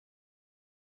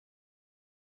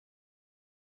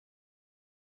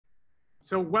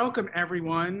So welcome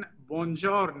everyone,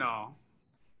 buongiorno.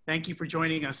 Thank you for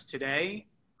joining us today.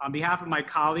 On behalf of my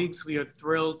colleagues, we are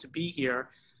thrilled to be here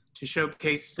to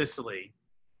showcase Sicily,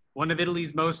 one of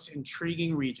Italy's most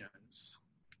intriguing regions.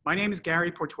 My name is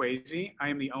Gary Portuesi. I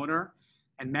am the owner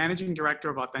and managing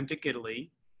director of Authentic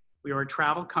Italy. We are a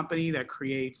travel company that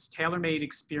creates tailor-made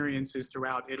experiences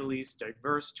throughout Italy's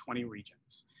diverse 20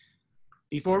 regions.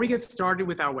 Before we get started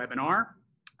with our webinar,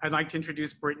 I'd like to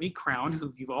introduce Brittany Crown,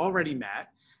 who you've already met.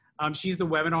 She's the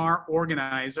webinar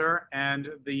organizer and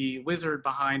the wizard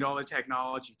behind all the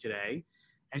technology today.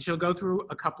 And she'll go through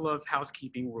a couple of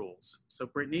housekeeping rules. So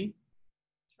Brittany.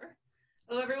 Sure.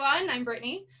 Hello everyone, I'm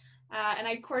Brittany, and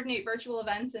I coordinate virtual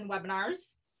events and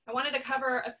webinars. I wanted to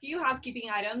cover a few housekeeping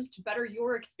items to better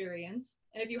your experience.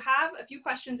 And if you have a few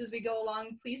questions as we go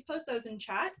along, please post those in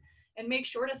chat. And make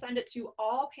sure to send it to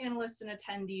all panelists and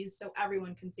attendees so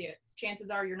everyone can see it. Chances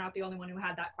are you're not the only one who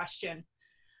had that question.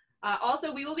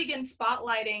 Also, we will begin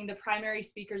spotlighting the primary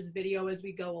speaker's video as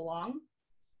we go along.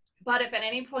 But if at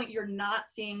any point you're not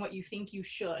seeing what you think you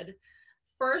should,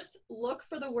 first look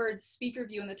for the word speaker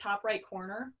view in the top right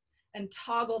corner and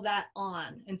toggle that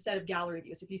on instead of gallery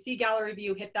view. So if you see gallery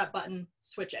view, hit that button,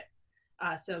 switch it.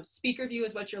 So speaker view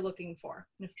is what you're looking for.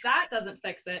 And if that doesn't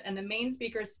fix it and the main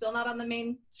speaker is still not on the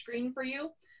main screen for you,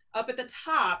 up at the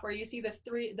top where you see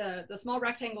the small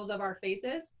rectangles of our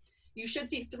faces, you should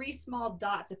see 3 small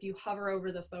dots if you hover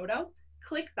over the photo.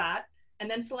 Click that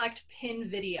and then select pin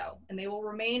video, and they will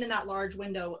remain in that large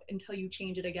window until you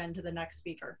change it again to the next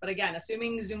speaker. But again,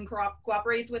 assuming Zoom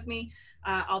cooperates with me,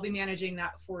 I'll be managing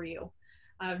that for you.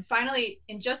 Finally,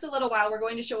 in just a little while, we're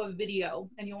going to show a video,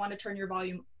 and you'll want to turn your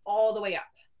volume all the way up.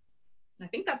 And I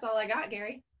think that's all I got,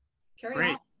 Gary. Carry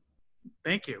on.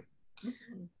 Thank you.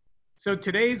 So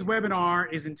today's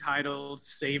webinar is entitled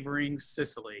Savoring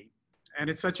Sicily,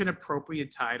 and it's such an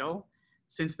appropriate title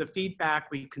since the feedback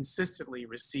we consistently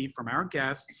receive from our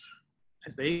guests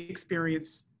as they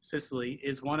experience Sicily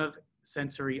is one of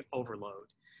sensory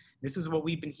overload. This is what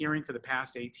we've been hearing for the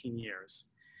past 18 years.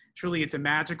 Truly, it's a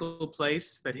magical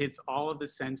place that hits all of the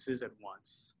senses at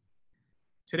once.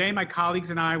 Today, my colleagues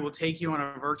and I will take you on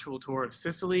a virtual tour of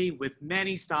Sicily with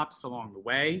many stops along the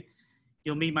way.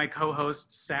 You'll meet my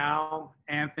co-hosts Sal,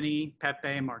 Anthony,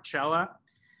 Peppe, and Marcella.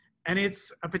 And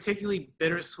it's a particularly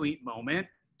bittersweet moment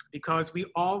because we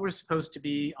all were supposed to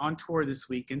be on tour this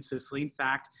week in Sicily. In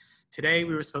fact, today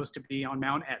we were supposed to be on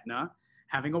Mount Etna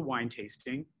having a wine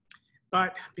tasting.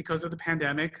 But because of the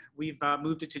pandemic, we've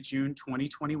moved it to June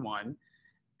 2021.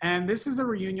 And this is a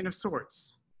reunion of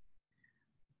sorts.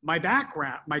 My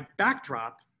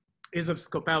backdrop is of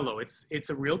Scopello. It's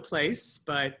a real place,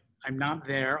 but I'm not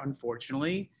there,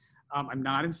 unfortunately. I'm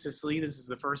not in Sicily. This is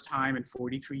the first time in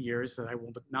 43 years that I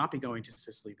will not be going to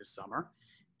Sicily this summer.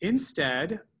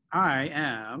 Instead, I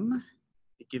am,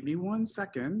 give me 1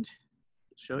 second,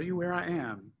 to show you where I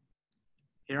am.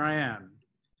 Here I am.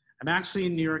 I'm actually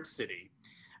in New York City.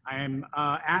 I am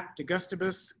at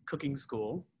Gustibus Cooking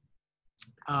School,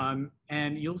 and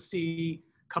you'll see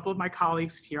a couple of my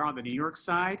colleagues here on the New York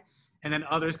side, and then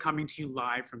others coming to you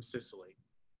live from Sicily.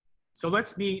 So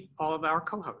let's meet all of our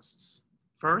co-hosts.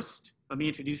 First, let me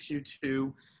introduce you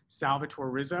to Sal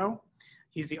Rizzo.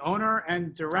 He's the owner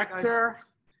and director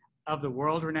of the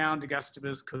world-renowned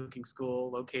Gustibus Cooking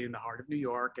School located in the heart of New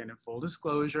York, and in full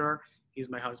disclosure, he's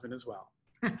my husband as well.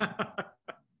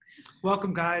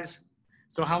 Welcome, guys.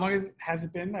 So how long has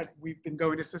it been that we've been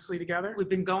going to Sicily together? We've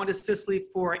been going to Sicily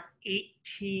for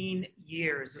 18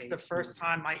 years. This is the first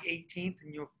time, my 18th,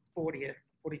 and your 40th,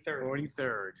 43rd.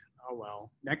 43rd. Oh,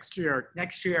 well, next year.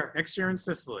 Next year. Next year in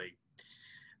Sicily.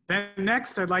 Then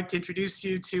next, I'd like to introduce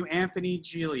you to Anthony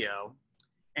Giglio.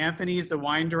 Anthony is the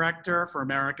wine director for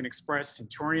American Express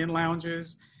Centurion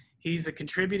Lounges. He's a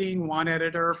contributing wine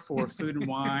editor for Food and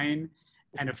Wine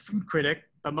and a food critic,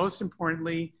 but most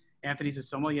importantly, Anthony's a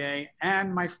sommelier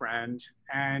and my friend,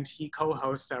 and he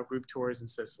co-hosts our group tours in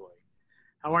Sicily.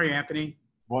 How are you, Anthony?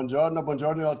 Buongiorno,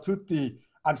 buongiorno a tutti.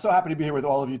 I'm so happy to be here with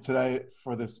all of you today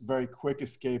for this very quick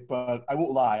escape, but I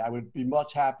won't lie, I would be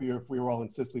much happier if we were all in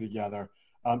Sicily together.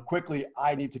 Quickly,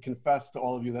 I need to confess to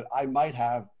all of you that I might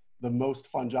have the most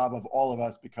fun job of all of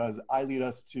us because I lead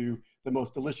us to the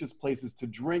most delicious places to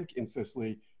drink in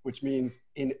Sicily, which means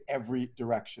in every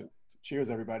direction. So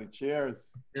cheers, everybody.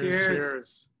 Cheers. Cheers.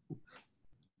 Cheers.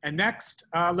 And next,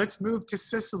 let's move to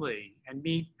Sicily and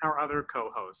meet our other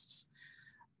co-hosts.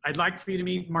 I'd like for you to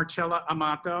meet Marcella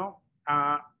Amato,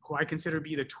 who I consider to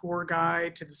be the tour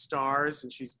guide to the stars,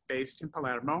 and she's based in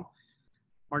Palermo.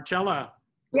 Marcella.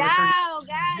 Ciao,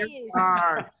 guys.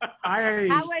 Hi.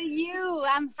 How are you?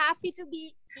 I'm happy to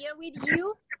be here with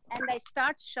you and I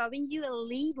start showing you a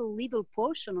little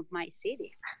portion of my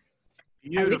city.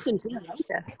 Beautiful. And we continue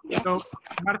later. Yes. So,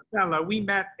 Marcella, we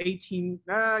met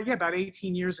about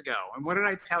 18 years ago. And what did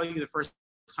I tell you the first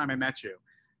time I met you?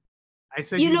 I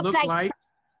said you look like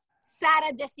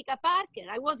Sarah Jessica Parker.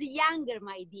 I was younger,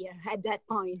 my dear, at that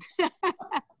point.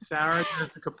 Sarah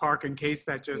Jessica Parker, in case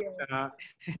that just,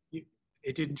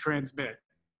 it didn't transmit.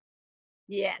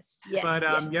 Yes, yes, but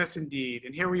yes. Yes, indeed.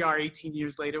 And here we are 18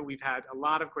 years later. We've had a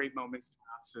lot of great moments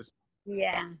throughout Sicily.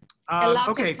 Yeah. A lot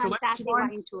okay, of so let's fantastic move on.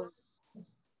 wine tours.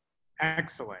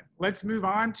 Excellent. Let's move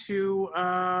on to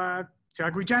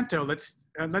Agrigento.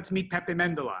 Let's meet Peppe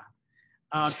Mendola.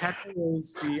 Peppe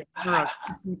is the owner of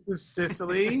Essence of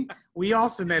Sicily. We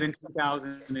also met in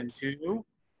 2002,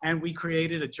 and we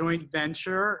created a joint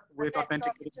venture with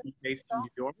Authentic Italy based in New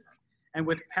York, and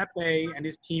with Peppe and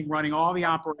his team running all the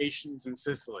operations in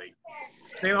Sicily.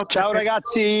 Ciao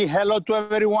ragazzi, hello to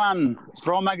everyone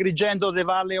from Agrigento, the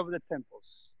Valley of the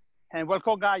Temples. And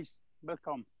welcome guys,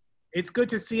 welcome. It's good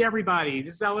to see everybody.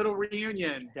 This is our little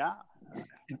reunion. Yeah,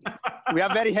 we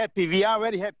are very happy, we are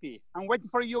very happy. I'm waiting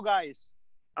for you guys.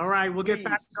 All right, we'll get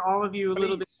back to all of you a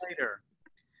little bit later.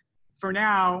 For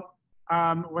now,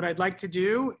 what I'd like to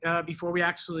do before we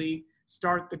actually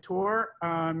start the tour,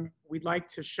 we'd like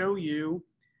to show you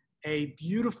a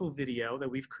beautiful video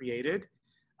that we've created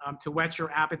to whet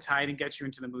your appetite and get you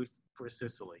into the mood for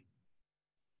Sicily.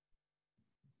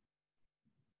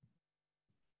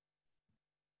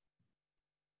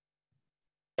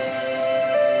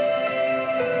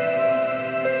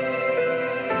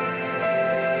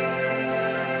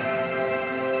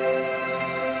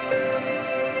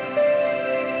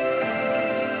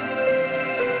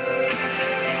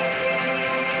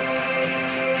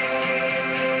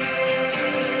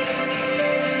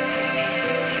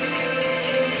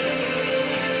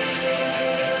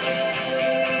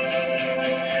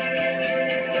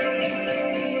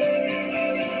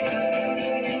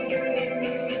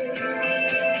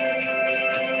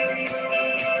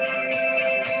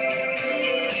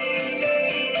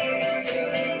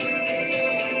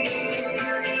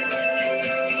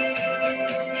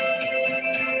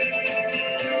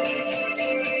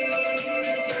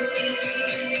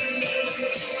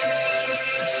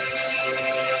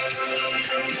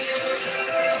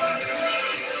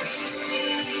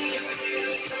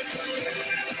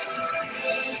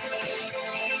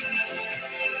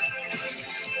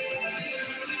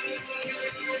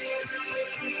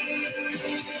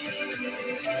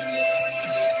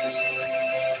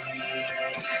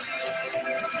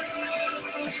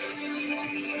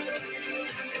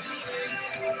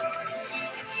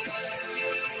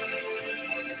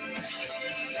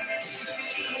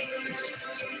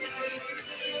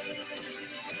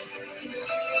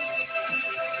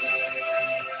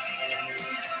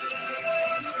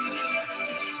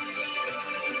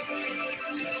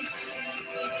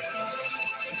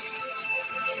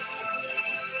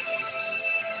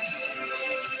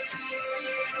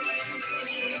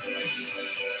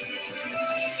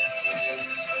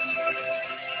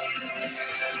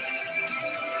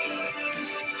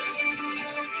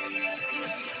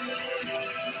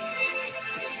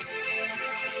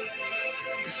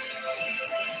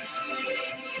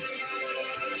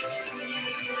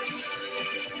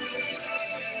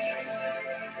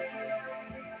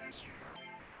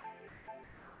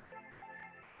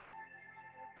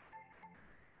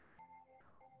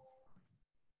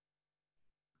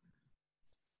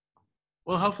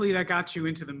 Well, hopefully that got you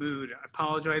into the mood. I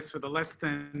apologize for the less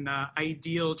than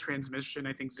ideal transmission.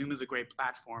 I think Zoom is a great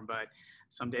platform, but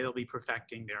someday they'll be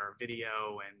perfecting their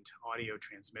video and audio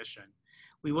transmission.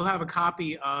 We will have a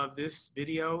copy of this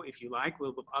video if you like.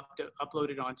 We'll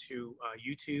upload it onto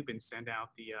YouTube and send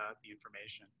out the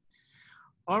information.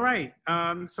 All right,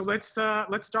 so let's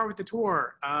start with the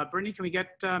tour. Brittany, can we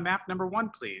get map number 1,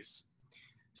 please?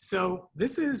 So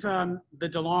this is the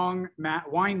DeLong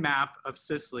wine map of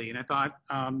Sicily, and I thought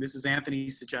this is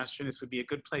Anthony's suggestion. This would be a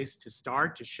good place to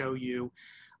start to show you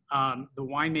the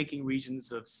winemaking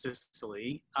regions of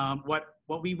Sicily.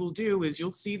 What we will do is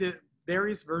you'll see the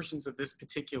various versions of this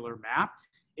particular map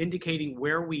indicating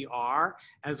where we are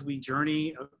as we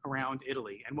journey around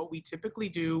Italy. And what we typically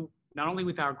do, not only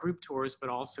with our group tours, but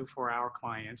also for our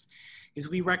clients, is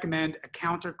we recommend a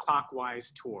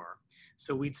counterclockwise tour.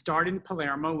 So we'd start in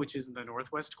Palermo, which is in the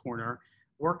northwest corner,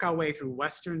 work our way through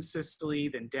western Sicily,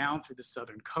 then down through the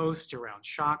southern coast around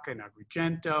Sciacca and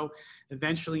Agrigento,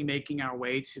 eventually making our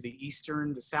way to the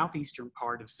southeastern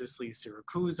part of Sicily,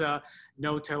 Siracusa,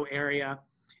 Noto area,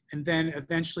 and then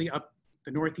eventually up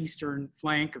the northeastern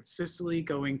flank of Sicily,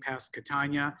 going past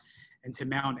Catania and to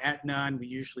Mount Etna, and we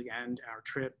usually end our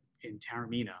trip in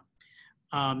Taormina.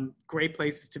 Great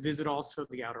places to visit also,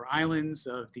 the outer islands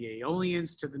of the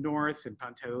Aeolians to the north and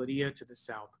Pantelleria to the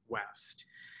southwest.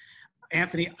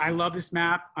 Anthony, I love this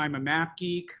map. I'm a map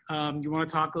geek. You want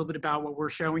to talk a little bit about what we're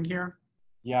showing here?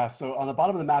 Yeah, so on the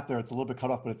bottom of the map there, it's a little bit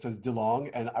cut off, but it says DeLong,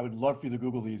 and I would love for you to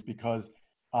Google these because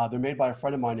they're made by a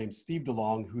friend of mine named Steve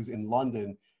DeLong, who's in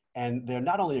London, and they're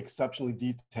not only exceptionally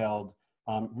detailed,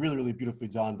 really, really beautifully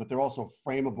done, but they're also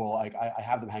frameable. I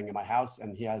have them hanging in my house,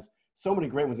 and he has so many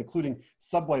great ones, including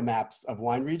subway maps of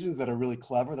wine regions that are really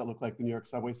clever, that look like the New York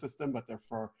subway system, but they're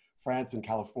for France and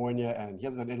California, and he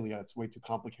hasn't done Italy yet. It's way too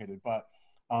complicated. But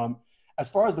as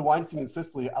far as the wine scene in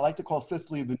Sicily, I like to call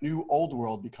Sicily the new old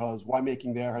world because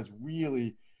winemaking there has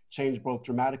really changed both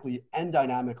dramatically and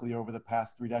dynamically over the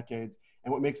past 3 decades.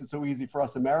 And what makes it so easy for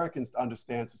us Americans to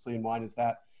understand Sicilian wine is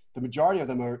that the majority of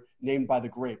them are named by the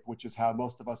grape, which is how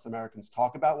most of us Americans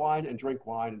talk about wine and drink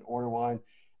wine and order wine.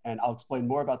 And I'll explain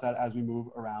more about that as we move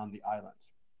around the island.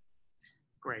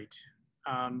 Great.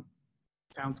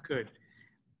 Sounds good.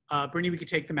 Brittany, we could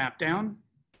take the map down.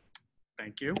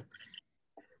 Thank you.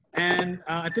 And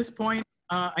at this point,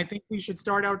 I think we should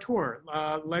start our tour.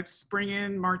 Let's bring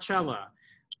in Marcella,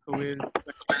 who is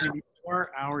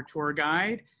our tour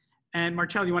guide. And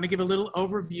Marcella, you want to give a little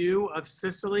overview of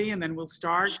Sicily, and then we'll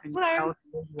start. And tell us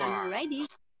where you are. I'm ready.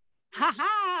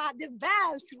 Ha-ha, the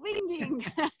bells ringing.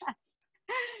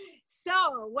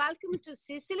 So, welcome to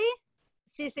Sicily.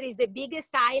 Sicily is the biggest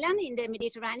island in the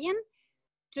Mediterranean.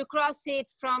 To cross it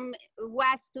from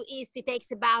west to east, it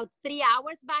takes about 3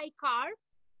 hours by car.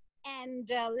 And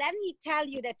let me tell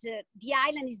you that the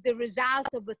island is the result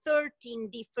of 13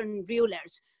 different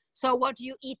rulers. So what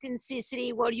you eat in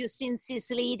Sicily, what you see in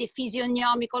Sicily, the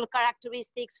physiognomical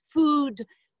characteristics, food,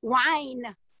 wine,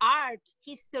 art,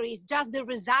 history is just the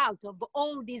result of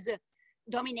all these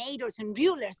dominators and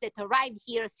rulers that arrived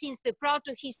here since the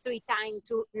proto-history time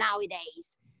to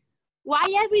nowadays. Why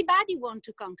everybody want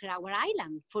to conquer our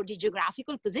island? For the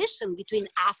geographical position between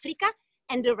Africa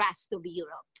and the rest of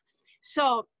Europe.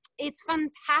 So it's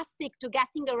fantastic to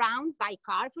getting around by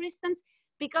car, for instance,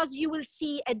 because you will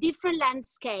see a different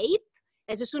landscape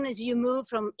as soon as you move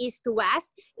from east to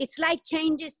west. It's like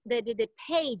changes the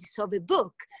pages of a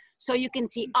book. So you can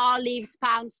see olives,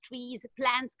 palms, trees,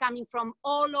 plants coming from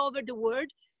all over the world.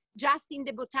 Just in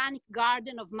the botanic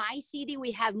garden of my city,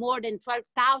 we have more than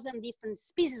 12,000 different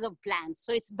species of plants.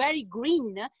 So it's very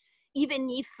green, even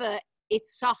if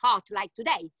it's so hot like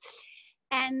today.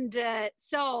 And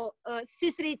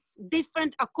Sicily, it's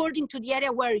different according to the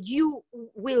area where you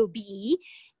will be.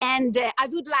 And I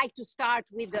would like to start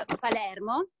with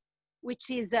Palermo, which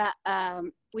is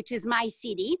my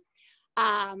city.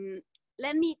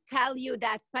 Let me tell you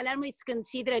that Palermo is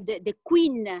considered the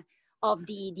queen of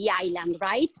the island,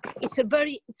 right? It's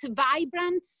a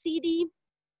vibrant city.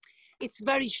 It's a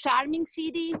very charming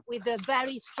city with a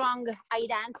very strong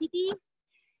identity.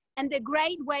 And a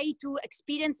great way to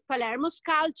experience Palermo's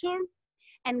culture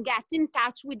and get in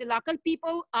touch with the local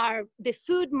people are the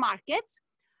food markets.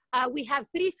 We have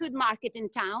 3 food markets in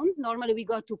town. Normally we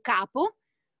go to Capo,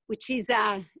 which is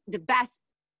the best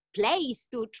place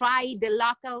to try the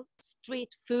local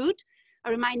street food. I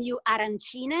remind you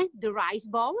arancine, the rice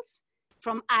balls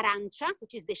from arancia,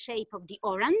 which is the shape of the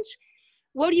orange.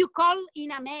 What you call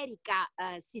in America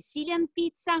Sicilian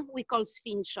pizza, we call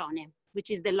sfincione, which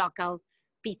is the local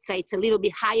pizza. It's a little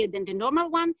bit higher than the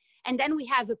normal one. And then we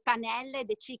have a panelle,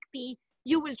 the chickpea.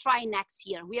 You will try next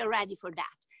year. We are ready for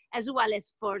that, as well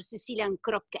as for Sicilian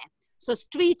croquet. So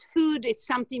street food is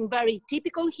something very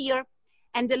typical here.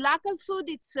 And the local food,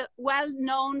 it's well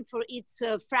known for its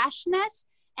freshness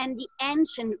and the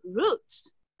ancient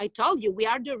roots. I told you, we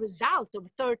are the result of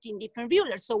 13 different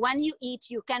rulers. So when you eat,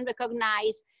 you can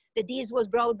recognize that this was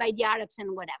brought by the Arabs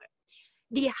and whatever.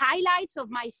 The highlights of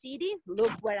my city,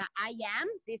 look where I am.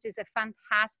 This is a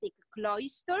fantastic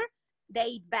cloister,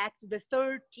 date back to the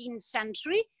 13th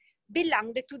century,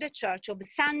 belonged to the Church of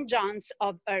St. John's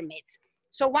of Hermits.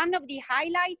 So one of the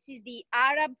highlights is the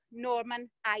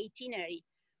Arab-Norman itinerary,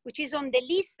 which is on the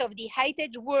list of the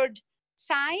Heritage World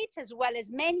Sites, as well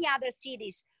as many other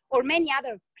cities or many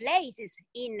other places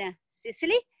in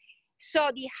Sicily. So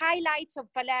the highlights of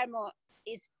Palermo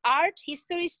is art,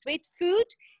 history, street food,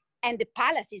 and the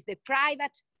palaces, the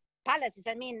private palaces.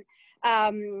 I mean,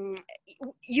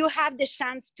 you have the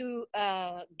chance to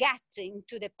get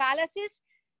into the palaces,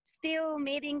 still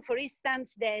meeting, for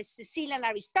instance, the Sicilian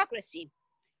aristocracy,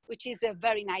 which is a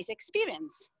very nice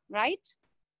experience, right?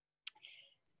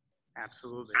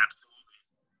 Absolutely.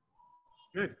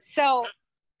 Good. So,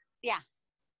 yeah.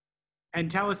 And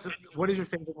tell us, what is your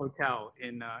favorite hotel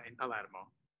in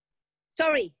Palermo?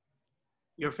 Sorry?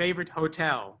 Your favorite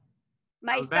hotel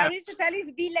My story to tell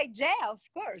is Villa Igea, of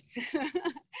course.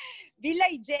 Villa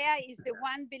Igea is the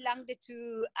one belonged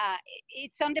to,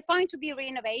 it's on the point to be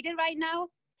renovated right now.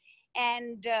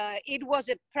 And it was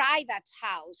a private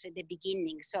house at the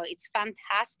beginning, so it's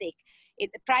fantastic.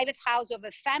 It's a private house of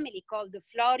a family called the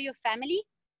Florio family.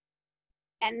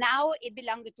 And now it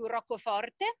belonged to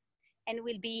Roccoforte and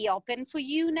will be open for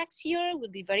you next year. It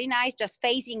will be very nice, just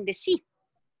facing the sea.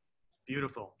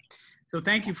 Beautiful. So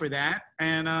thank you for that.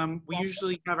 And we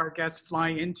usually have our guests fly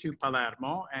into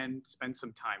Palermo and spend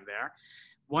some time there.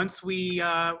 Once we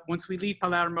leave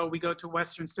Palermo, we go to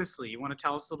Western Sicily. You want to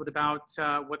tell us a little bit about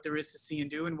what there is to see and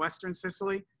do in Western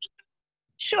Sicily?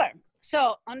 Sure.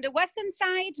 So on the western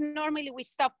side, normally we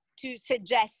stop to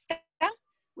Segesta,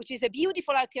 which is a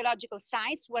beautiful archaeological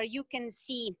site where you can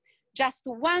see just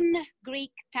one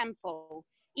Greek temple,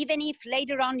 even if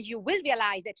later on you will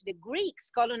realize that the Greeks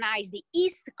colonized the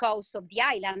east coast of the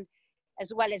island,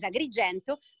 as well as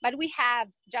Agrigento, but we have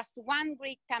just one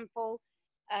Greek temple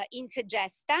in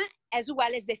Segesta, as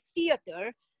well as the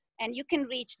theater, and you can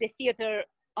reach the theater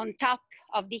on top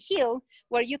of the hill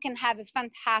where you can have a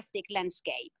fantastic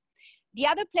landscape. The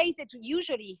other place that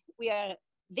usually we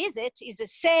visit is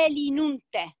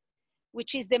Selinunte,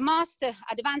 which is the most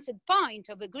advanced point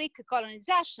of a Greek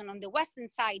colonization on the western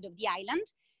side of the island.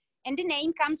 And the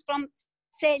name comes from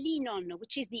Selinon,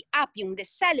 which is the appium, the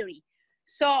celery.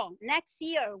 So next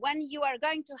year, when you are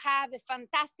going to have a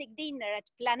fantastic dinner at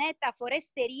Planeta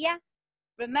Foresteria,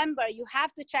 remember you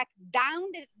have to check down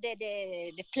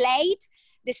the plate,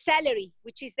 the celery,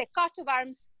 which is the coat of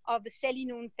arms of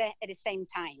Selinunte at the same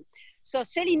time. So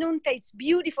Selinunte, it's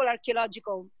beautiful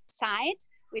archaeological site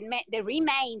with the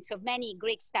remains of many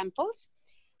Greek temples.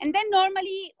 And then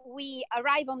normally we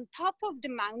arrive on top of the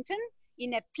mountain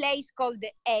in a place called the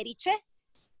Erice.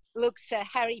 Looks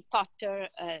Harry Potter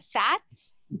set.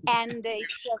 And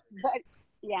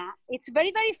it's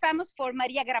very, very famous for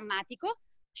Maria Grammatico.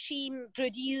 She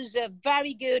produced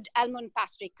very good almond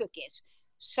pastry cookies.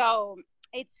 So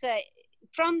it's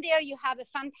from there you have a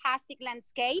fantastic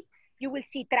landscape. You will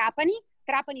see Trapani.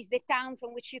 Trapani is the town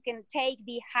from which you can take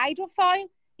the hydrofoil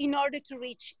in order to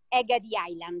reach Egadi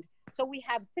Island. So we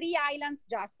have 3 islands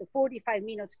just 45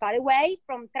 minutes far away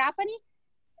from Trapani,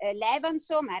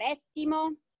 Levanzo,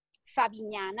 Marettimo,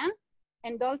 Favignana,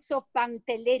 and also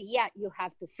Pantelleria. You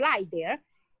have to fly there.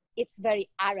 It's very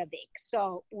Arabic.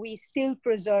 So we still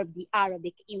preserve the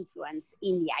Arabic influence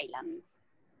in the islands.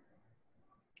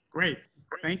 Great,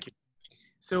 thank you.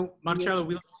 So Marcello,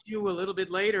 we'll see you a little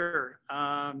bit later.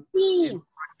 See, in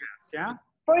podcast, yeah?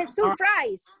 For a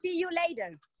surprise. See you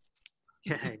later.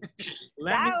 Okay.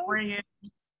 Let me bring in,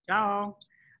 ciao.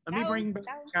 Let me bring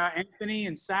back Anthony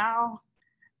and Sal.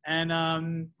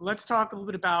 And let's talk a little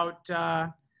bit about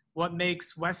what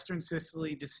makes Western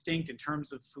Sicily distinct in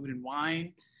terms of food and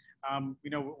wine. You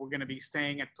know, we're going to be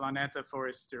staying at Planeta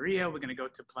Foresteria. We're going to go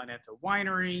to Planeta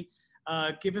Winery.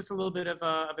 Give us a little bit of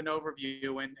an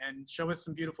overview and show us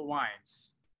some beautiful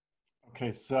wines.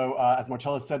 Okay, so as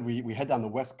Marcello said, we head down the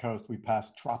west coast. We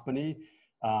pass Trapani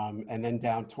and then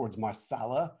down towards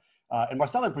Marsala. And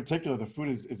Marsala in particular, the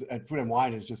food food and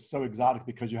wine is just so exotic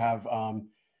because you have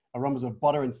aromas of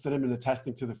butter and cinnamon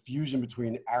attesting to the fusion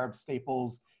between Arab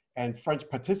staples and French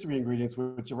patisserie ingredients,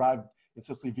 which arrived in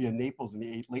Sicily via Naples in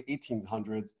the late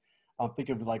 1800s. Think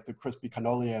of like the crispy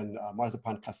cannoli and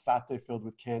marzipan cassate filled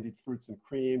with candied fruits and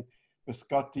cream,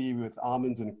 biscotti with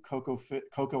almonds and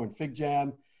cocoa and fig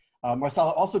jam.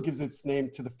 Marsala also gives its name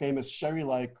to the famous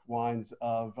sherry-like wines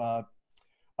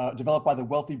developed by the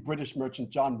wealthy British merchant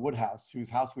John Woodhouse, whose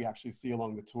house we actually see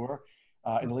along the tour.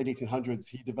 In the late 1800s,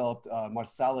 he developed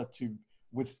Marsala to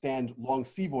withstand long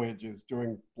sea voyages.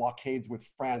 During blockades with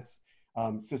France,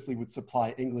 Sicily would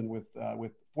supply England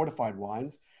with fortified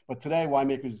wines. But today,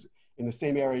 winemakers in the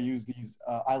same area use these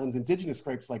islands' indigenous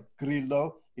grapes like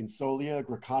Grillo, Insolia,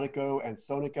 Graconico,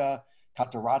 Ansonica,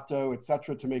 Catarato,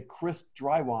 etc., to make crisp,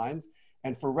 dry wines.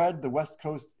 And for red, the West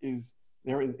Coast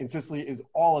there in Sicily is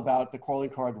all about the calling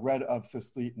card red of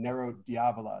Sicily, Nero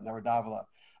d'Avola.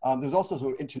 There's also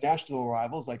some international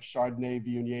rivals like Chardonnay,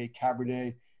 Viognier,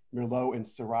 Cabernet, Merlot, and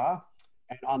Syrah.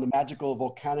 And on the magical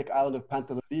volcanic island of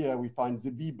Pantelleria, we find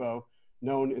Zebibo,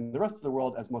 known in the rest of the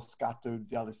world as Moscato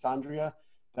d'Alessandria,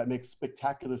 that makes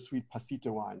spectacular sweet passito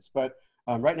wines. But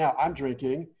right now I'm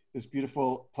drinking this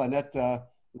beautiful Planeta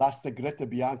La Segreta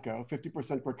Bianco,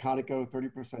 50% Graconico,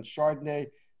 30% Chardonnay,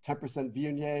 10%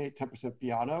 Viognier, 10%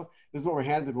 Fiano. This is what we're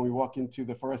handed when we walk into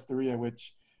the Foresteria,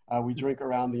 which we drink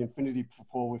around the infinity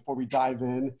pool before we dive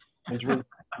in and drink.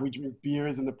 We drink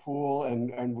beers in the pool,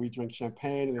 and we drink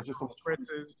champagne, and it's just some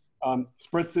spritzes.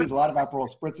 Spritzes, a lot of Aperol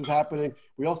spritzes happening.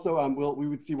 We also we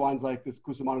would see wines like this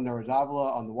Cusimano Nero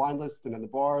d'Avola on the wine list and in the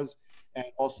bars, and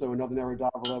also another Nero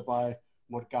d'Avola by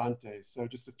Morgante. So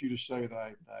just a few to show you that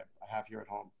I have here at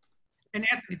home. And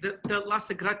Anthony, the La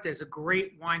Segreta is a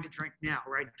great wine to drink now,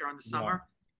 right, during the summer.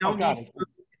 Yeah. No need food.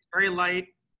 It's very light.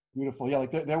 Beautiful. Yeah,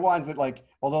 like they're wines that, like,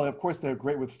 although of course they're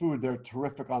great with food, they're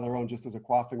terrific on their own just as a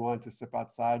quaffing wine to sip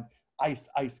outside,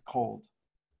 ice cold.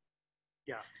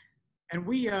 Yeah. And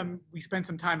we spend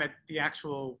some time at the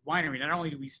actual winery. Not only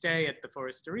do we stay at the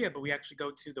Foresteria, but we actually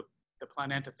go to the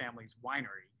Planeta family's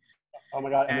winery. Oh my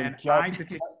God. And then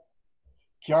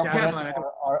Chiara Planeta,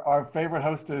 our favorite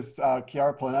hostess,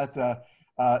 Chiara Planeta,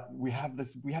 we have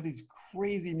these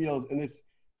crazy meals in this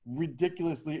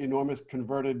ridiculously enormous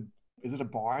converted, is it a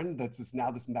barn? That's now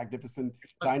this magnificent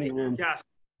dining room. Yes.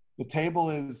 The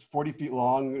table is 40 feet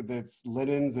long. There's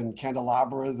linens and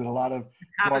candelabras and a lot of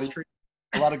gaudy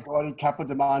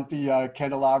Capodimonte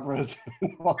candelabras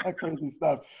and all that crazy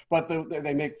stuff. But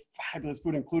they make fabulous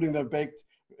food, including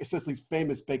Sicily's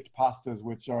famous baked pastas,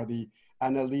 which are the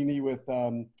annalini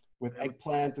with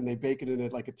eggplant, and they bake it in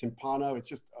it like a timpano. It's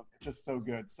just so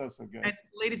good, so good. And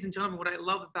ladies and gentlemen, what I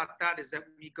love about that is that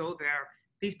when you go there,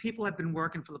 these people have been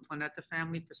working for the Planeta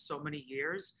family for so many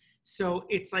years. So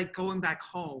it's like going back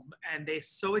home, and they're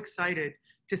so excited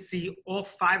to see all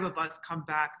 5 of us come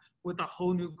back with a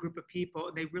whole new group of people.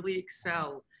 And they really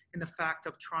excel in the fact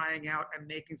of trying out and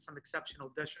making some exceptional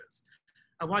dishes.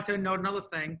 I want to note another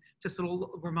thing, just a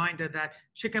little reminder that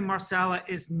chicken marsala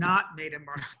is not made in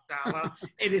Marsala.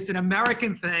 It is an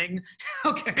American thing.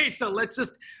 Okay, so let's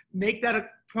just make that a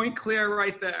point clear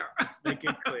right there. Let's make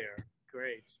it clear.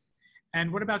 Great.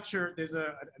 And what about there's an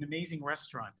amazing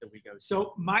restaurant that we go to.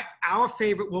 So our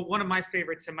favorite, well, one of my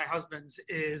favorites and my husband's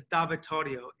is Da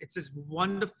Vittorio. It's this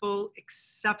wonderful,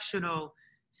 exceptional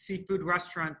seafood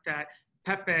restaurant that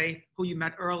Peppe, who you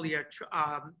met earlier,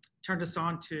 turned us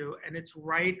on to, and it's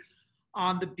right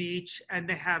on the beach, and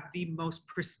they have the most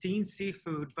pristine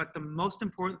seafood, but the most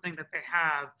important thing that they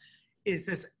have is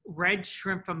this red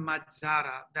shrimp from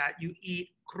Mazzara that you eat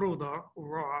crudo,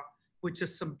 raw, with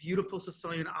just some beautiful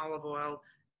Sicilian olive oil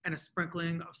and a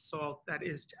sprinkling of salt that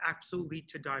is absolutely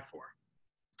to die for.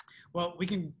 Well, we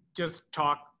can just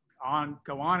go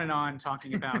on and on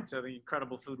talking about the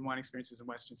incredible food and wine experiences in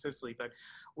Western Sicily, but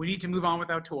we need to move on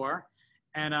with our tour.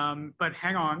 And but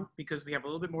hang on, because we have a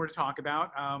little bit more to talk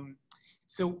about.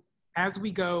 So as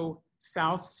we go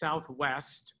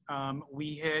southwest,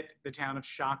 we hit the town of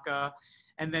Sciacca,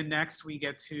 and then next we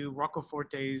get to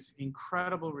Roccoforte's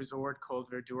incredible resort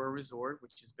called Verdura Resort,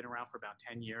 which has been around for about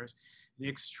 10 years. An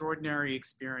extraordinary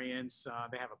experience.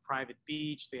 They have a private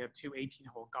beach. They have 2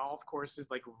 18-hole golf courses,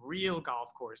 like real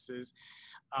golf courses.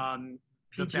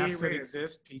 The best that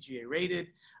exist, PGA rated.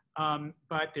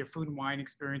 But their food and wine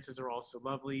experiences are also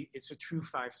lovely. It's a true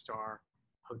 5-star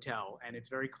hotel, and it's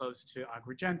very close to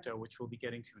Agrigento, which we'll be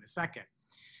getting to in a second.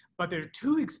 But there are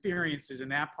 2 experiences in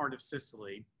that part of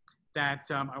Sicily that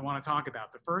I want to talk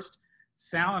about. The first,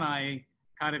 Sal and I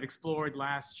kind of explored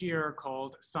last year,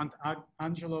 called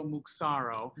Sant'Angelo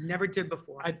Muxaro. Never did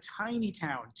before. A tiny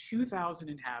town, 2,000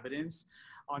 inhabitants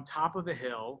on top of a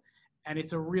hill. And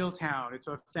it's a real town. It's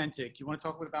authentic. You want to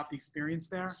talk a bit about the experience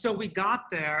there? So we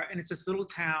got there, and it's this little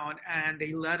town, and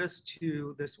they led us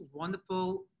to this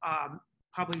wonderful,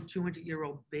 probably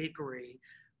 200-year-old bakery,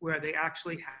 where they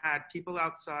actually had people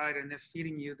outside, and they're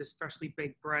feeding you this freshly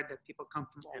baked bread that people come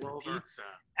from all over.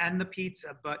 And the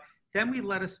pizza. But then they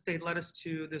led us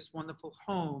to this wonderful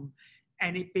home,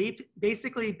 and it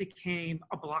basically became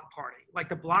a block party, like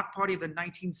the block party of the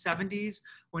 1970s,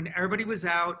 when everybody was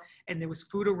out and there was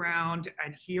food around,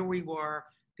 and here we were,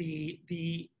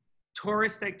 the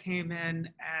tourists that came in,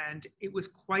 and it was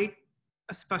quite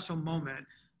a special moment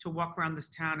to walk around this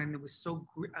town, and it was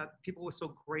people were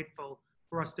so grateful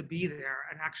for us to be there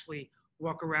and actually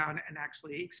walk around and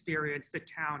actually experience the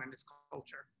town and its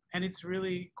culture. And it's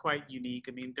really quite unique.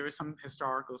 I mean, there is some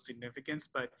historical significance,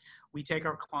 but we take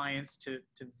our clients to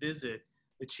visit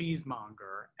the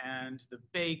cheesemonger and the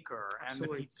baker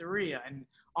Absolutely. And the pizzeria, and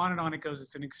on it goes.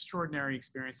 It's an extraordinary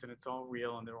experience, and it's all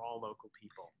real, and they're all local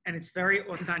people. And it's very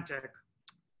authentic.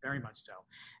 Very much so.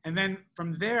 And then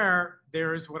from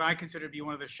there's what I consider to be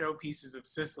one of the showpieces of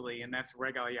Sicily, and that's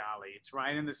Regaliali. It's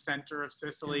right in the center of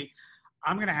Sicily.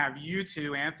 I'm going to have you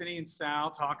two, Anthony and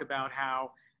Sal, talk about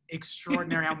how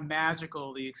extraordinary, how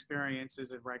magical the experience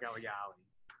is at Regaliali.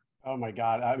 Oh my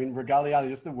God. I mean, Regaliali,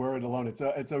 just the word alone.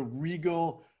 It's a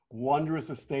regal, wondrous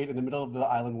estate in the middle of the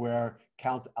island where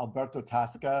Count Alberto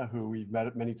Tasca, who we've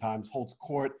met many times, holds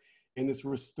court in this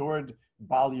restored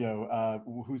balio,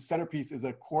 whose centerpiece is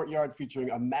a courtyard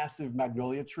featuring a massive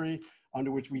magnolia tree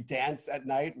under which we dance at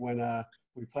night when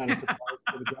we plan a surprise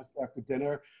for the guests after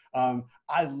dinner.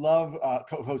 I love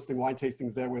co-hosting wine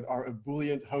tastings there with our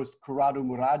ebullient host, Corrado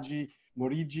Morigi,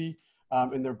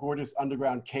 in their gorgeous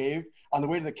underground cave. On the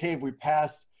way to the cave, we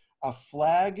pass a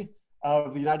flag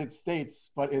of the United States,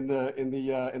 but in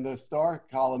the star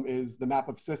column is the map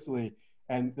of Sicily.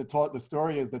 And the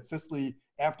story is that Sicily,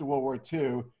 after World War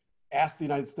II, asked the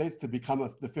United States to become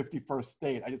the 51st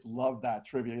state. I just love that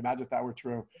trivia. Imagine if that were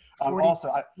true.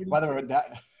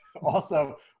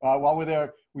 Also, while we're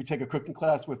there, we take a cooking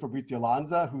class with Fabrizio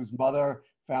Lanza, whose mother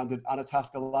founded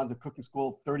Anatasca Lanza Cooking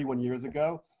School 31 years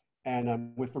ago.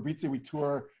 And with Fabrizio, we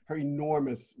tour her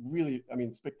enormous, really,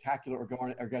 spectacular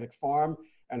organic farm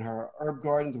and her herb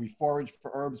gardens. We forage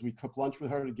for herbs. We cook lunch with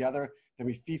her together. Then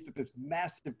we feast at this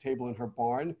massive table in her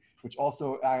barn, which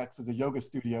also acts as a yoga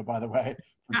studio, by the way,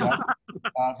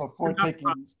 for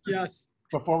guests.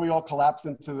 Before we all collapse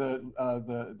into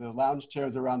the lounge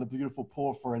chairs around the beautiful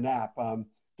pool for a nap.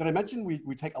 Did I mention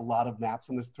we take a lot of naps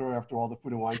on this tour after all the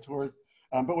food and wine tours?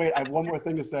 But wait, I have one more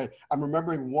thing to say. I'm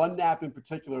remembering one nap in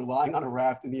particular, lying on a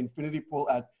raft in the infinity pool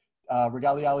at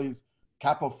Regaliali's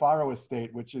Capofaro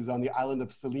estate, which is on the island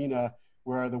of Salina,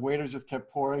 where the waiters just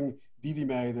kept pouring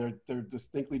Didime, their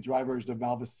distinctly dry version of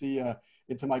Malvasia,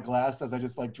 into my glass as I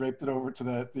just draped it over to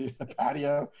the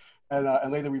patio.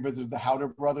 And later we visited the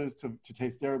Howner brothers to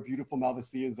taste their beautiful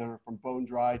Malvasias that are from bone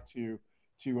dry to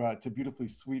beautifully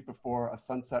sweet before a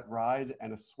sunset ride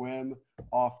and a swim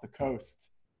off the coast.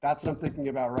 That's what I'm thinking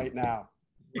about right now.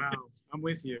 Wow, I'm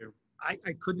with you. I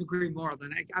couldn't agree more.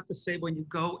 Then I have to say, when you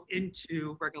go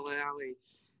into Regaliali,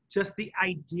 just the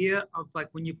idea of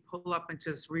when you pull up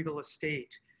into this regal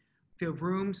estate, the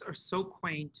rooms are so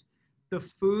quaint. The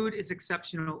food is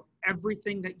exceptional.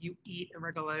 Everything that you eat in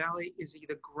Regaliali is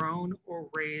either grown or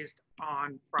raised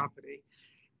on property.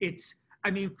 It's,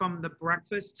 from the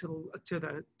breakfast to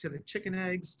the chicken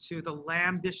eggs, to the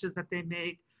lamb dishes that they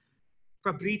make.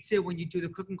 Fabrizia, when you do the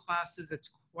cooking classes, it's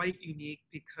quite unique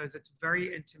because it's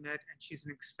very intimate and she's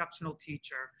an exceptional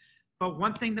teacher. But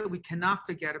one thing that we cannot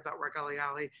forget about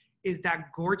Regaliali is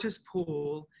that gorgeous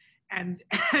pool and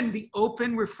the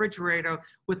open refrigerator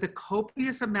with the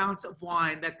copious amounts of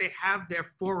wine that they have there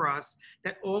for us,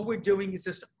 that all we're doing is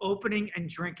just opening and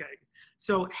drinking.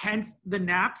 So hence the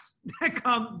naps that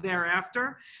come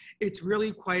thereafter. It's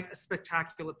really quite a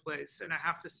spectacular place. And I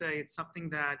have to say, it's something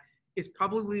that is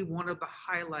probably one of the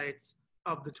highlights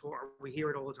of the tour. We hear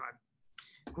it all the time.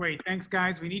 Great, thanks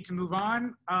guys. We need to move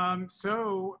on.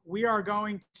 So we are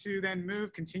going to then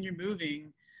continue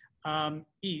moving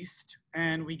east,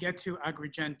 and we get to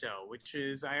Agrigento, which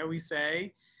is, I always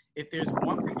say, if there's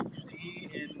one thing to see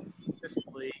in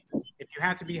Sicily, if you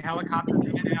had to be helicoptered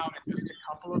in and out in just a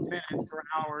couple of minutes or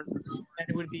hours, then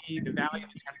it would be the Valley of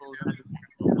the Temples and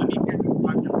Agrigento. Let me get to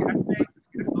Peppe,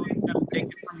 who's going to take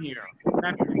it from here.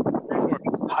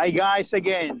 Hi guys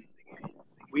again.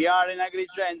 We are in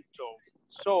Agrigento.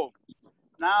 So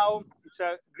now it's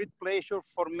a great pleasure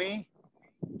for me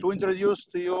to introduce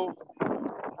to you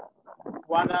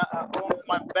one of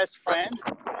my best friends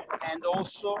and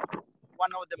also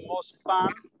one of the most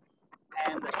fun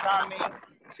and charming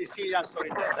Sicilian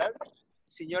storyteller,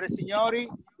 signore e signori,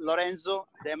 Lorenzo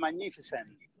the Magnificent.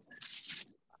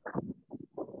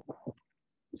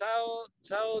 Ciao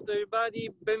to everybody,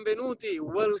 benvenuti,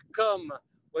 welcome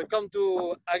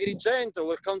to Agrigento,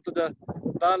 welcome to the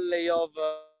Valley of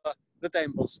the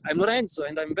Temples. I'm Lorenzo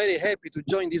and I'm very happy to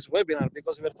join this webinar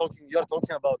because you're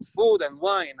talking about food and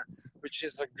wine, which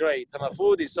is great. I'm a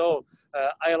foodie, so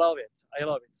I love it.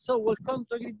 So welcome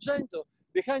to Agrigento.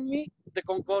 Behind me, the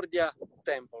Concordia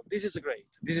Temple. This is great.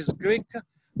 This is Greek.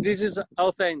 This is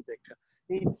authentic.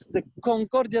 It's the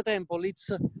Concordia Temple.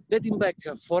 It's dating back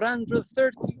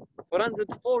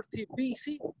 440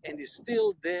 BC and is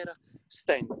still there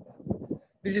standing.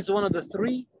 This is one of the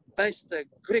 3 best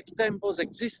Greek temples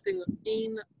existing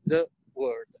in the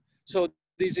world. So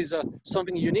this is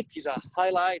something unique, is a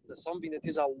highlight, something that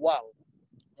is a wow.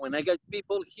 When I get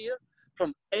people here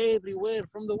from everywhere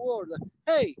from the world,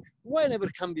 hey, why never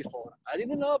come before? I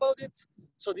didn't know about it.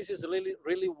 So this is really,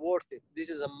 really worth it. This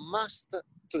is a must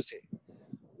to see.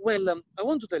 Well, I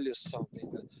want to tell you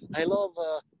something. I love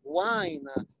wine.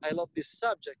 I love this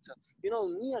subject. You know,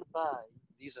 nearby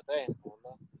this temple,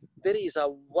 there is a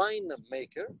wine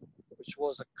maker which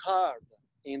was carved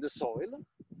in the soil.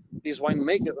 This wine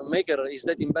maker is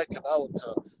dating back about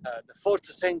the 4th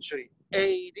century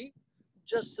AD,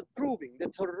 just proving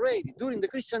that already during the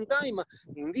Christian time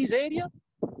in this area,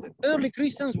 the early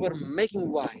Christians were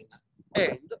making wine.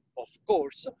 And of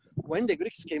course, when the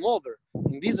Greeks came over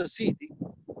in this city,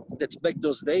 that back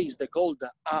those days they called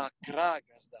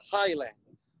Akragas, the highland.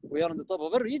 We are on the top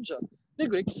of a ridge. The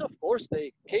Greeks, of course,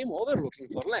 they came over looking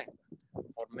for land,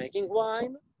 for making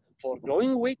wine, for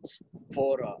growing wheat,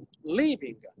 for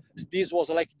living. This was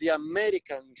like the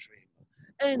American dream.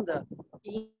 And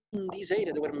in this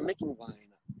area, they were making wine.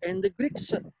 And the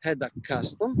Greeks had a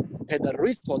custom, had a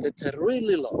ritual that I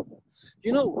really love.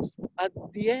 You know, at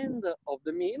the end of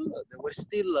the meal, they were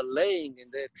still laying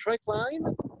in the track line,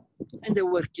 and they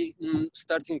were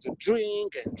starting to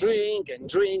drink and drink and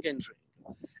drink and drink.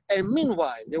 And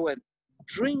meanwhile, they were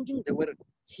drinking, they were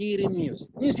hearing music,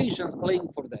 musicians playing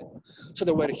for them. So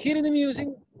they were hearing the music,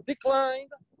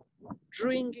 declined,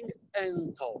 drinking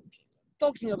and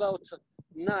talking about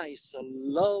nice,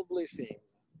 lovely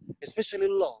things, especially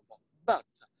love. But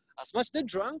as much they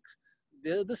drank,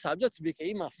 the subject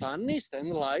became funniest and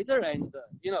lighter, and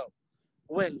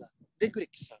well, the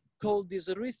Greeks called this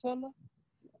ritual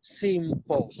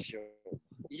symposium.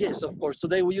 Yes, of course,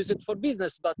 today we use it for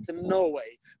business, but no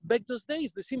way. Back those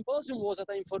days, the symposium was a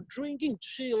time for drinking,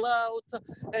 chill out,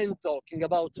 and talking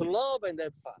about love and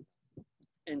have fun.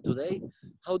 And today,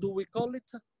 how do we call it?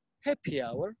 Happy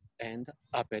hour and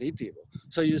aperitivo.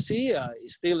 So you see,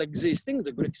 it's still existing,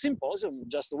 the Greek symposium,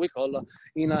 just we call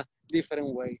in a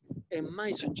different way. And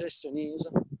my suggestion is,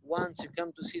 once you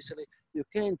come to Sicily, you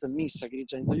can't miss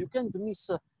Agrigento, you can't miss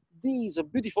this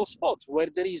beautiful spot where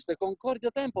there is the Concordia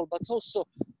Temple, but also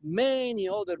many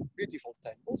other beautiful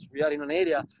temples. We are in an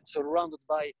area surrounded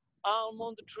by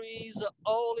almond trees,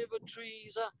 olive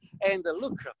trees, and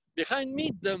look, behind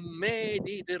me, the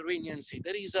Mediterranean Sea.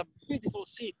 There is a beautiful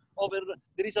sea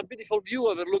there is a beautiful view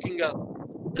overlooking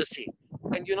the sea.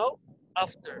 And you know,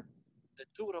 after the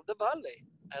tour of the valley,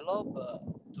 I love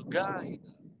to guide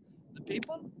the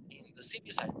people in the city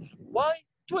center. Why?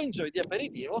 To enjoy the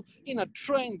aperitivo in a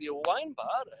trendy wine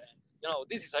bar. You know,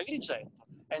 this is Agrigento,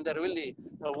 and I really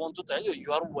want to tell you,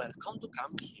 you are welcome to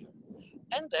come here.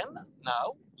 And then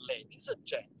now, ladies and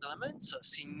gentlemen,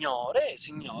 signore,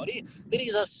 signori, there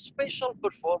is a special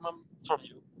performance from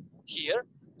you. Here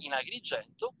in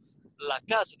Agrigento, La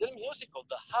Casa del Musical,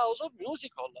 the House of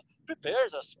Musical,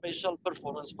 prepares a special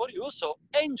performance for you, so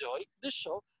enjoy the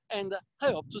show, and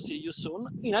I hope to see you soon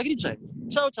in Agrigento.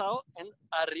 Ciao ciao and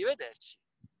arrivederci.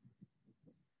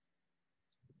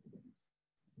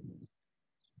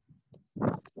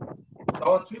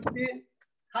 Ciao a tutti,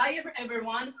 Hi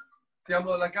everyone,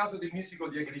 siamo alla Casa del Musical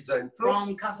di Agrigento.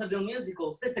 from Casa del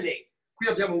Musical, Sicily. Qui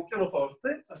abbiamo un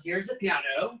pianoforte So here's a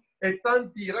piano e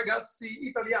tanti ragazzi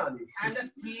italiani, and a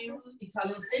few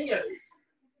Italian singers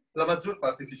la maggior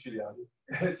parte siciliani.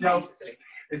 from Sicily.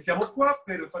 E siamo qua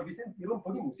per farvi sentire un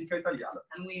po' di musica italiana.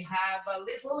 And we have a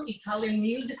little Italian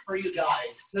music for you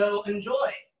guys, so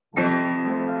enjoy.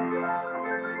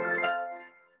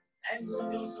 Penso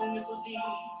che un sogno così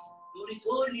non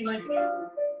ritorni mai più.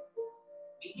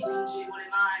 Mi dipingevo le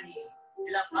mani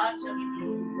e la faccia di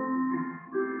blu.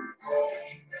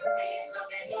 All'improvviso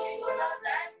venivo dal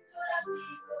letto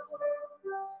rapito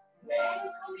e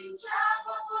cominciavo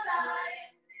a volare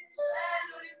nel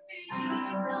cielo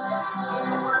infinito.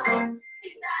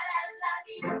 Tintarella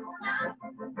di luna,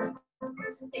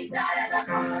 tintarella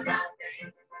colorante,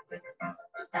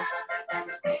 tutta la testa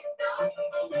sul tetto,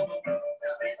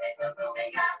 sopra il tetto come i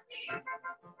gatti.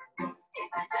 E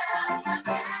se c'era una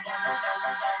piega,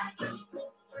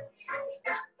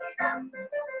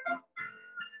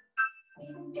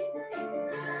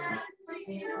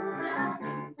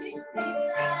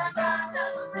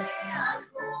 al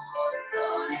mondo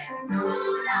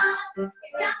nessuna che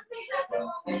cammina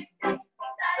come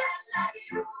tintarella di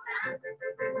luna,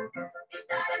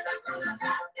 tintarella con la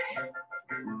latte,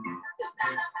 tutta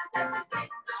la pasta sul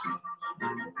tetto,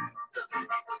 sopra il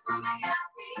tetto come i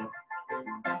gatti.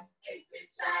 E se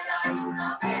c'era una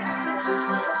vera,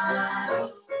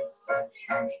 ti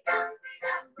cammina.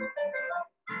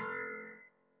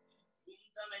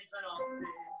 Giunta mezzanotte,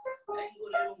 si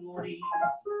spengono i rumori,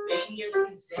 si spegne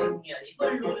l'insegna di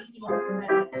quell'ultimo caffè.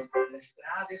 Le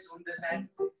strade sono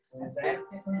deserte,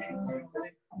 deserte e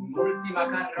silenziose, un'ultima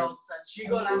carrozza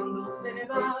cigolando se ne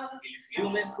va. Il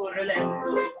fiume scorre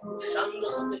lento, frusciando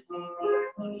sotto i punti,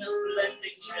 una splende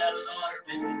in cielo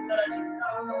dorme tutta la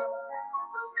città.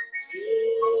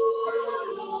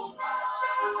 Solo va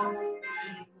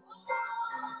il cuore,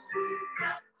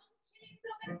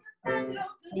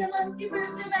 rotto diamanti per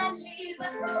gemelli, il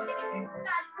bastone di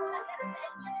cristallo, la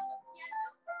cartella, le occhi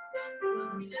allo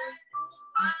sole,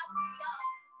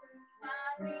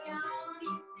 parliamo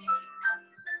di sera.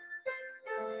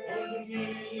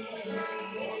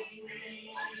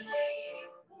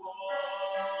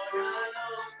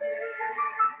 Buonanotte.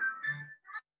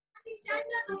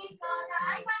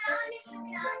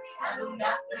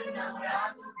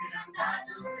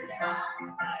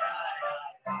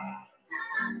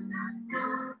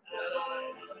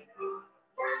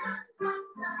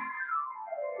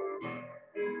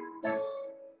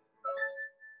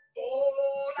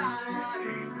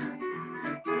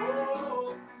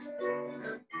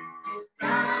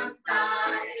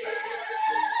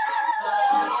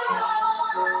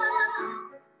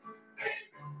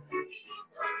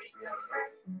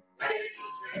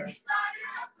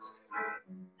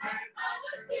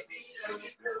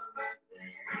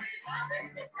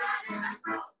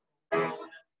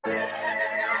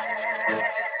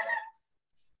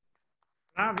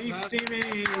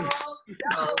 Bravissimi.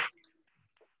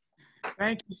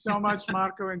 Thank you so much,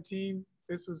 Marco and team.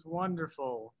 This was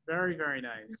wonderful. Very, very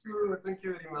nice. Thank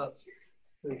you very much.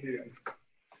 Thank you.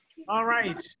 All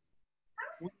right.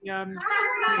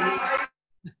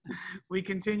 We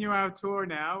continue our tour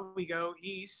now. We go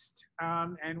east,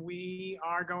 and we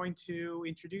are going to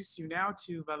introduce you now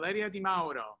to Valeria Di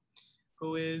Mauro,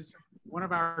 who is one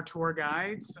of our tour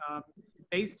guides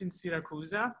based in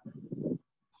Syracuse.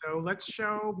 So let's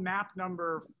show map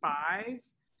number 5.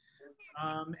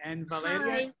 And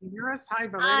Valeria, Hi. can you hear us? Hi, Hi,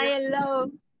 Valeria.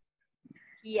 hello.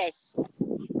 Yes.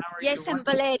 How are Yes, you? I'm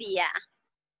Valeria.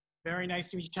 Very nice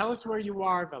to meet you. Tell us where you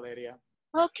are, Valeria.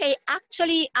 Okay,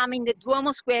 actually, I'm in the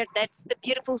Duomo Square. That's the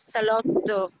beautiful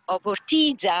Salotto of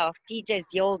Ortigia. Ortigia is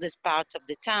the oldest part of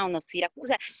the town of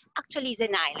Syracuse. Actually, it's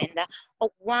an island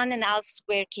of 1.5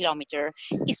 square kilometer.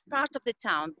 It's part of the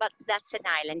town, but that's an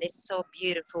island. It's so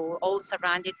beautiful, all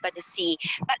surrounded by the sea.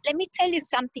 But let me tell you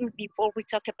something before we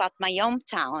talk about my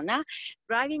hometown.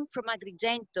 Driving from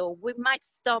Agrigento, we might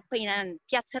stop in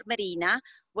Piazza Armerina,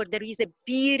 where there is a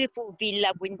beautiful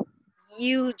villa with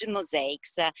huge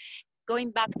mosaics.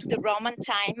 Going back to the Roman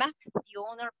time, the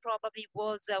owner probably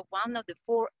was one of the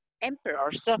 4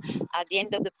 emperors at the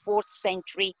end of the 4th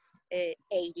century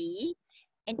AD.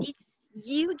 And this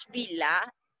huge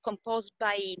villa, composed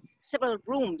by several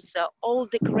rooms, all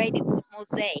decorated with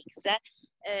mosaics,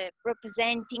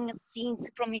 representing scenes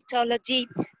from mythology.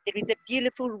 There is a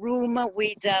beautiful room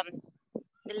with the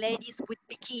ladies with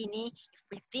bikini. If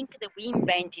we think that we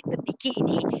invented the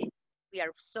bikini, we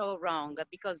are so wrong,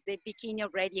 because the bikini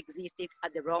already existed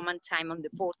at the Roman time on the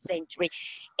 4th century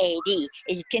AD.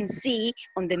 And you can see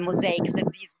on the mosaics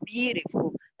this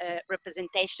beautiful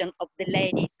representation of the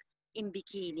ladies in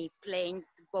bikini playing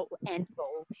ball and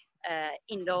ball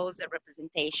in those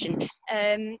representations.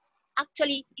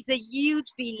 Actually, it's a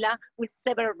huge villa with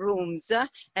several rooms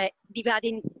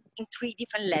divided in 3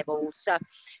 different levels.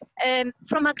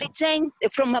 From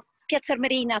Piazza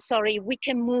Armerina, sorry, we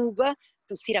can move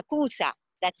to Syracuse.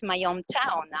 That's my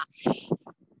hometown.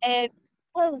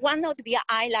 Well, one of the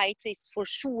highlights is for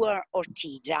sure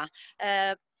Ortigia.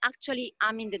 Actually,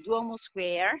 I'm in the Duomo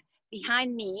Square.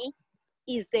 Behind me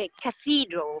is the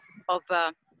cathedral of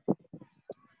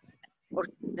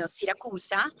Syracuse.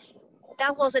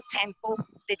 That was a temple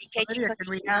dedicated Valeria, to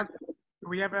can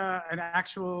we have an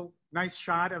actual nice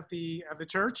shot of the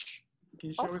church? Can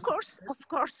you show us? Of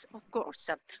course,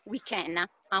 we can.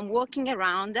 I'm walking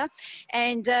around,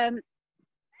 and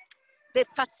the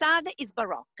facade is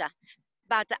Baroque.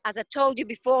 But as I told you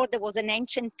before, there was an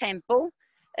ancient temple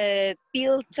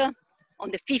built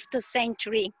on the 5th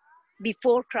century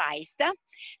before Christ.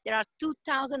 There are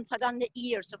 2,500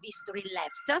 years of history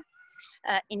left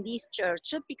in this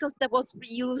church, because that was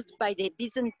reused by the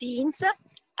Byzantines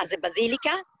as a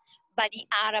basilica, by the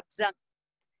Arabs.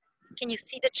 Can you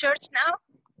see the church now?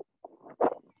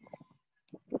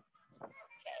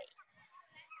 Okay,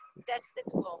 that's the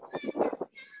Duomo.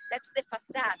 That's the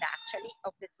facade actually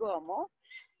of the Duomo,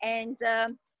 and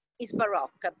it's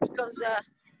Baroque, because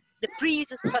the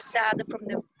previous facade from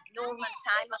the Norman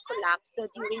time collapsed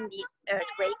during the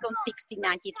earthquake on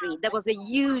 1693. There was a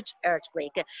huge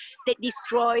earthquake that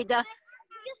destroyed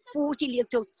 40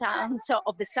 little towns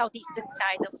of the southeastern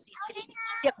side of Sicily.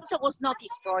 Syracuse was not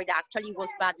destroyed, actually,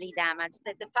 was badly damaged.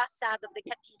 The facade of the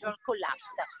cathedral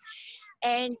collapsed.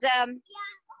 And,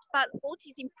 but what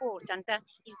is important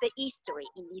is the history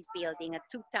in this building,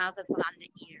 2,500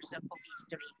 years of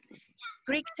history.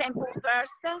 Greek temple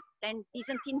first, then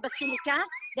Byzantine basilica,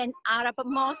 then Arab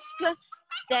mosque,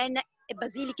 then a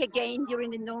basilica again during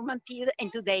the Norman period,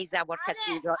 and today is our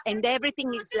cathedral. And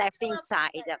everything is left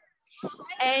inside.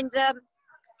 And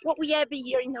what we have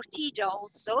here in Ortigia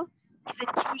also is a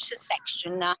Jewish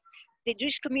section. The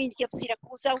Jewish community of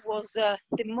Syracuse was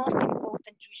the most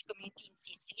important Jewish community in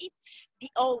Sicily, the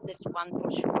oldest one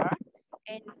for sure,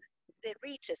 and the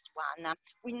richest one.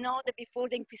 We know that before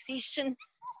the Inquisition,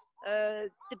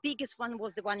 the biggest one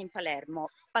was the one in Palermo,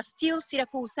 but still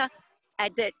Syracuse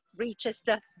had the richest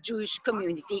Jewish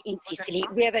community in Sicily.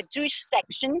 We have a Jewish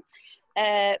section.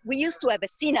 We used to have a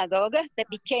synagogue that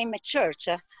became a church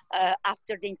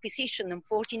after the Inquisition in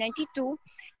 1492,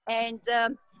 and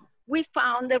we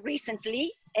found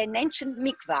recently an ancient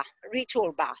mikvah,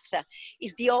 ritual bath.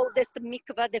 It's the oldest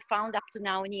mikvah they found up to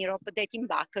now in Europe, dating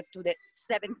back to the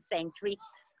 7th century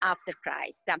after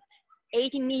Christ.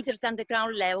 80 meters down the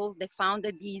ground level, they found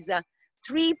these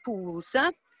 3 pools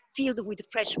filled with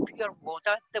fresh, pure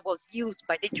water that was used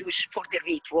by the Jews for the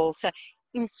rituals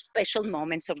in special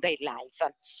moments of their life.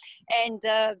 And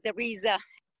there is a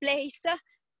place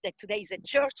that today is a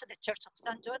church, the Church of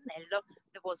San Giovanello.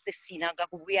 There was the synagogue.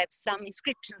 We have some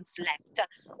inscriptions left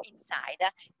inside,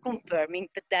 confirming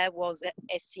that there was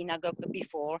a synagogue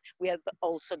before. We have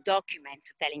also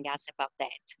documents telling us about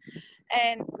that.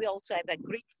 And we also have a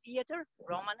Greek theater,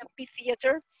 Roman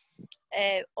amphitheater,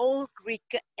 all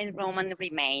Greek and Roman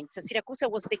remains. So Syracuse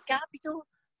was the capital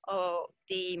of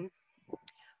the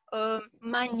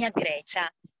Magna Grecia.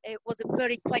 It was a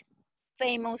very quite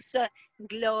famous,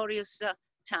 glorious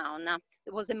town.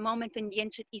 There was a moment in the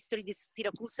ancient history that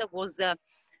Syracuse was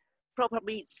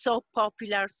probably so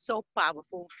popular, so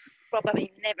powerful,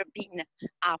 probably never been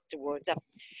afterwards.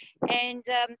 And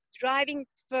driving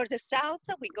further south,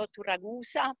 we go to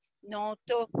Ragusa,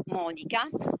 Noto, Modica.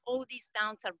 All these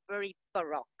towns are very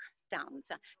Baroque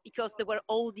towns because they were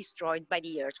all destroyed by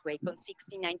the earthquake on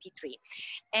 1693.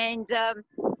 And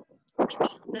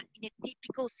rebuilt in a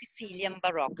typical Sicilian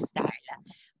Baroque style,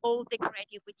 all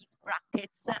decorated with these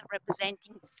brackets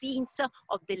representing scenes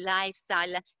of the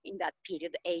lifestyle in that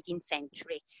period, 18th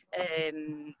century,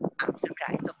 after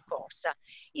Christ, of course.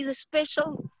 It's a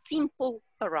special, simple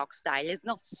Baroque style. It's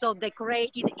not so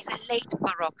decorated. It's a late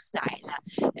Baroque style.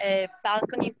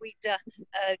 Balcony with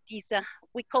this,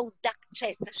 we call duck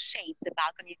chest shaped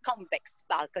balcony, convex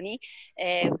balcony.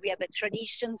 We have a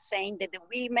tradition saying that the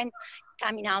women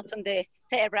coming out on the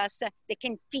terrace, they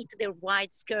can fit their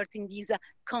wide skirt in this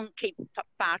concave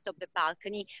part of the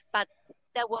balcony, but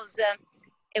there was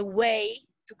a way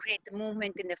to create the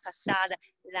movement in the facade,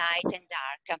 light and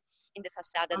dark in the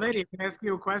facade. Lady, can I ask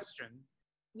you a question?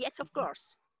 Yes, of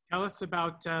course. Tell us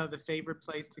about the favorite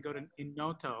place to go to in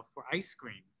Noto for ice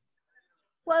cream.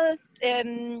 Well,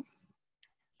 there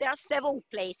are several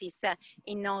places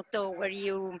in Noto where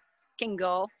you can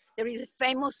go. There is a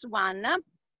famous one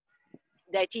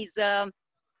that is, tell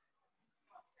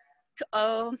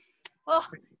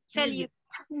you.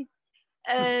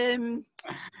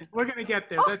 We're going to get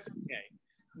there. That's okay.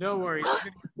 No worries. We're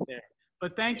gonna get there.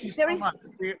 But thank you so much.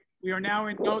 We are now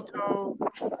in Noto,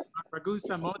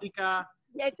 Ragusa, Modica.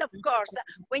 Yes, of course.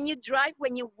 When you drive,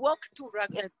 when you walk to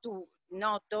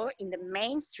Noto in the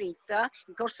main street,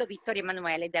 in Corso Vittorio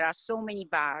Emanuele, there are so many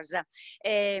bars.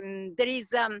 There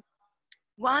is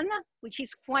one which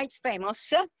is quite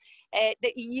famous.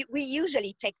 We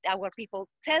usually take our people,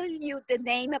 tell you the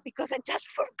name because I just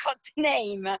forgot the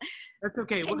name. That's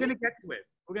okay. We're going to get to it.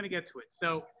 We're going to get to it.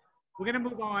 So we're going to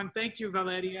move on. Thank you,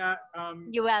 Valeria.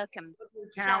 You're welcome.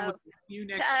 Ciao. We'll see you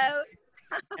next week.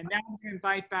 And now I'm going to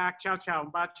invite back, ciao, ciao,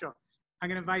 un bacio. I'm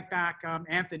going to invite back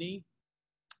Anthony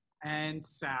and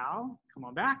Sal. Come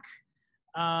on back.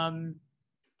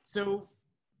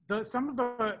 Some of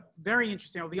the very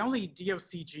interesting, the only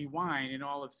DOCG wine in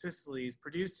all of Sicily is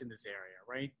produced in this area,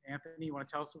 right? Anthony, you want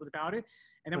to tell us a little bit about it?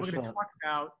 And then we're going to talk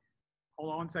about,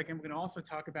 hold on one second, we're going to also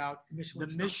talk about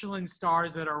the Michelin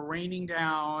stars that are raining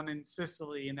down in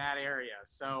Sicily in that area.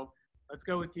 So let's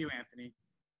go with you, Anthony.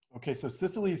 Okay, so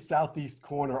Sicily's southeast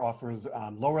corner offers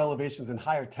lower elevations and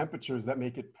higher temperatures that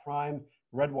make it prime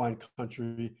red wine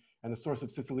country and the source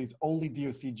of Sicily's only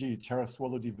DOCG,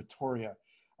 Cerasuolo di Vittoria.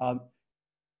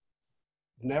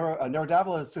 Nero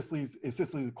d'Avola is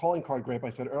Sicily's calling card grape, I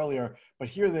said earlier, but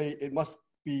here it must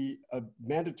be a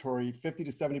mandatory 50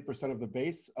 to 70% of the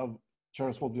base of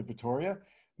Cerasuolo di Vittoria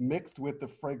mixed with the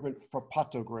fragrant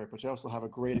Frappato grape, which I also have a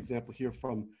great example here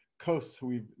from Kos, who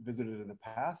we've visited in the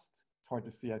past. It's hard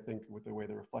to see, I think, with the way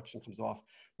the reflection comes off.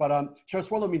 But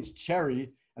Cerasuolo means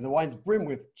cherry, and the wines brim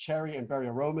with cherry and berry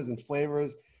aromas and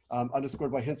flavors,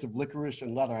 underscored by hints of licorice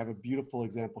and leather. I have a beautiful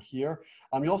example here.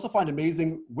 You also find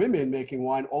amazing women making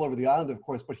wine all over the island, of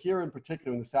course, but here in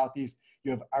particular in the southeast,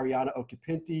 you have Arianna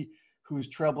Occhipinti, who's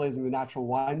trailblazing the natural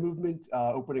wine movement,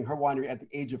 opening her winery at the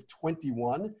age of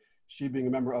 21, she being a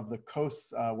member of the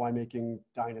Kos winemaking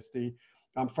dynasty.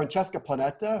 Francesca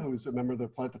Planeta, who's a member of the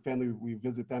Planeta family, we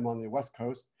visit them on the West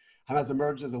Coast, has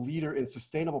emerged as a leader in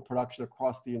sustainable production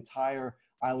across the entire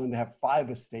island. They have 5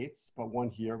 estates, but one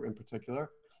here in particular.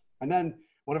 And then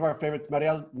one of our favorites,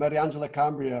 Mariangela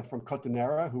Cambria from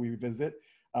Cotanera, who we visit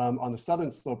on the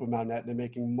southern slope of Mount Etna,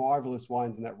 making marvelous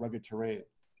wines in that rugged terrain.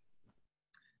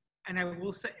 And I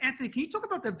will say, Anthony, can you talk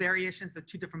about the variations, the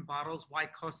 2 different bottles, why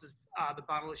Kos the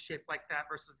bottle is shaped like that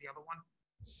versus the other one?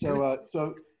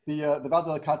 So the Val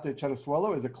Delicate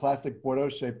Cerasuolo is a classic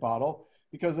Bordeaux-shaped bottle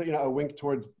because, you know, a wink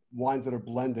towards wines that are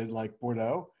blended like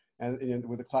Bordeaux and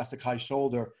with a classic high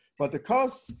shoulder. But the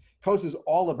Kos is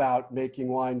all about making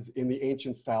wines in the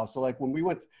ancient style. So like when we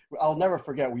went, I'll never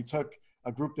forget, we took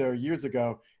a group there years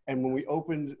ago, and when we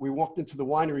walked into the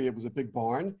winery, it was a big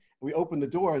barn. We opened the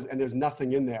doors and there's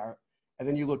nothing in there. And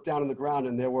then you look down on the ground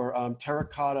and there were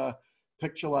terracotta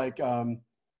picture like,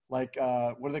 like,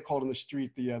 what are they called in the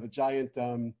street? The giant,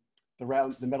 the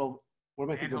metal, what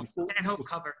am I thinking of? Manhole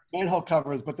covers. Manhole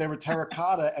covers, but they were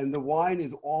terracotta, and the wine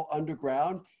is all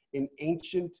underground in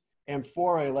ancient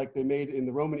amphorae, like they made in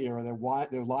the Roman era.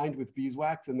 They're lined with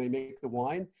beeswax, and they make the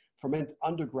wine ferment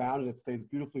underground, and it stays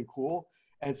beautifully cool.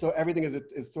 And so everything is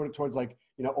sort of towards, like,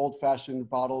 you know, old-fashioned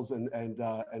bottles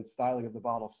and styling of the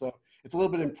bottle. So it's a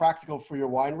little bit impractical for your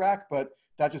wine rack, but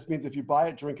that just means if you buy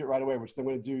it, drink it right away, which I'm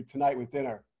going to do tonight with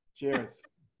dinner. Cheers.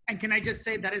 And can I just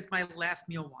say that is my last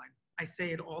meal wine? I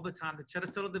say it all the time. The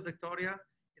Ceresolo di Vittoria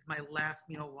is my last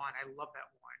meal wine. I love that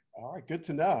wine. All right, good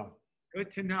to know. Good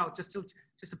to know. Just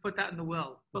to put that in the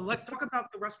will. But let's talk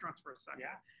about the restaurants for a second.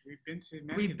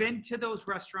 Yeah, We've been to those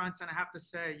restaurants, and I have to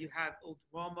say, you have Il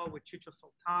Duomo with Ciccio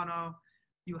Sultano.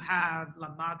 You have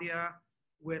La Madia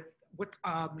with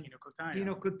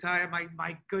Pino Cotaya.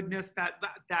 My goodness,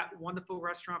 that wonderful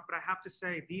restaurant. But I have to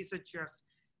say, these are just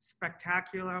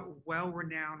spectacular,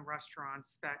 well-renowned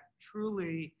restaurants that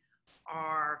truly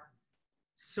are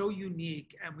so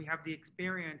unique, and we have the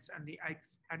experience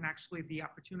and actually the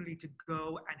opportunity to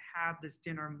go and have this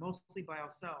dinner mostly by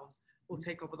ourselves. We'll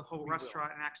take over the whole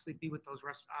restaurant and actually be with those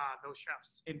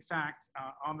chefs. In fact,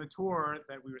 on the tour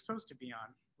that we were supposed to be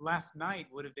on, last night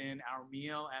would have been our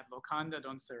meal at Locanda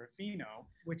Don Serafino,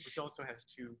 which also has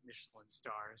 2 Michelin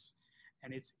stars.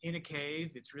 And it's in a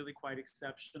cave. It's really quite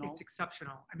exceptional. It's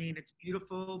exceptional. I mean, it's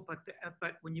beautiful,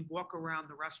 but when you walk around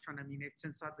the restaurant, I mean, it's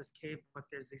inside this cave, but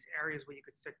there's these areas where you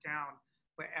could sit down.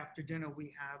 Where after dinner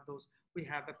we have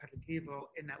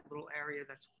aperitivo in that little area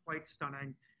that's quite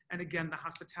stunning. And again, the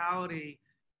hospitality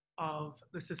of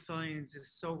the Sicilians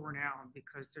is so renowned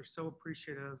because they're so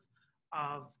appreciative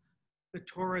of the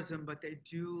tourism, but they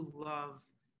do love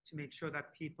to make sure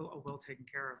that people are well taken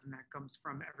care of, and that comes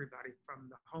from everybody, from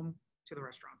the home to the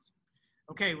restaurants.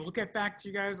 Okay, we'll get back to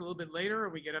you guys a little bit later.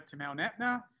 We get up to Mount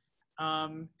Etna.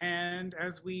 And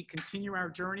as we continue our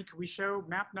journey, can we show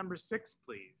map number 6,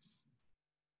 please?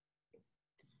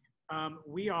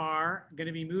 We are going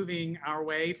to be moving our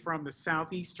way from the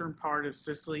southeastern part of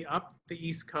Sicily up the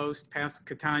east coast past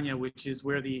Catania, which is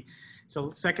where it's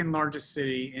the second largest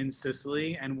city in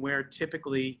Sicily, and where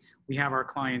typically we have our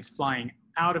clients flying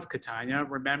out of Catania.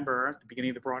 Remember, at the beginning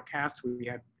of the broadcast, we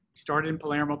had started in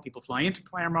Palermo, people fly into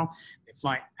Palermo, they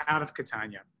fly out of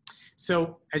Catania.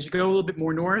 So as you go a little bit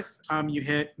more north, you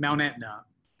hit Mount Etna,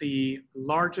 the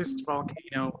largest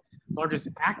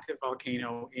active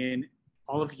volcano in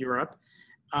all of Europe,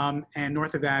 and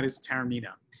north of that is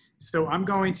Taormina. So I'm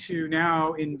going to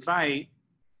now invite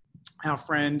our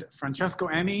friend Francesco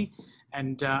Emmi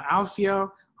and Alfio,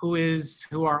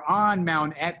 who are on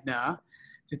Mount Etna,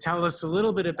 to tell us a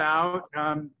little bit about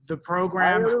the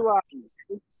program. Hi, everyone.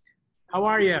 How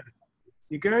are you?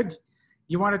 You good?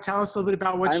 You want to tell us a little bit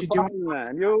about what you're doing?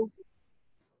 And you?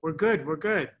 We're good. We're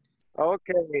good.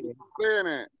 Okay.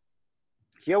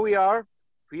 Here we are.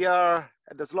 We are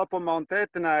at the slope of Mount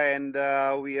Etna, and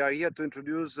we are here to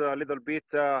introduce a little bit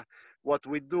what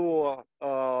we do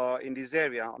in this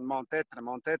area on Mount Etna.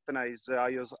 Mount Etna is,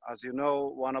 as you know,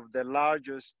 one of the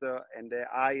largest and the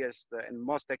highest and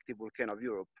most active volcano of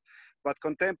Europe. But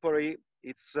contemporary,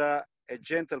 it's a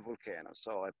gentle volcano,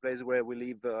 so a place where we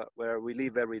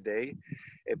live every day,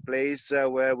 a place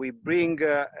where we bring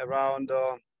around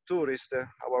tourists.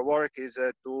 Our work is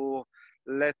to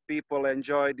let people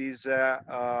enjoy this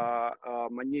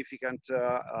magnificent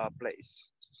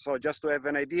place. So just to have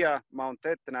an idea, Mount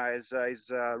Etna is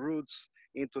roots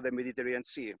into the Mediterranean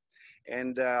Sea,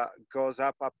 and goes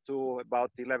up to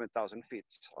about 11,000 feet.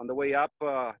 On the way up,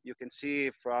 you can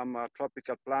see from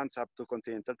tropical plants up to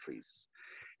continental trees.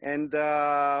 And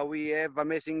we have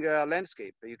amazing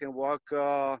landscape. You can walk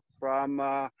from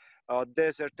a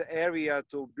desert area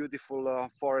to beautiful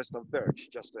forest of birch,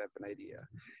 just to have an idea.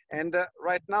 And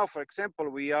right now, for example,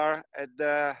 we are at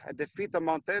the feet of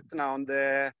Mount Etna on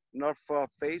the north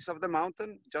face of the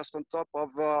mountain, just on top of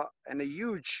a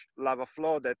huge lava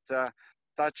flow that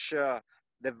touched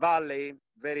the valley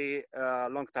very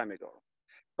long time ago.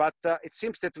 But it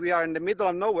seems that we are in the middle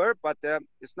of nowhere, but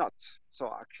it's not.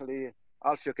 So actually,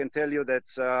 Alfio can tell you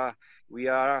that we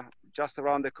are just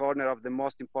around the corner of the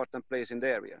most important place in the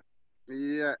area.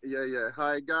 Yeah.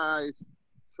 Hi, guys.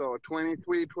 So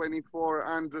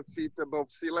 2,400 feet above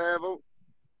sea level,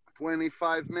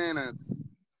 25 minutes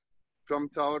from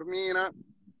Taormina,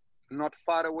 not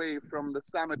far away from the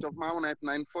summit of Mount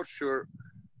Etna, and for sure,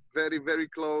 very, very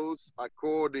close,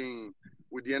 according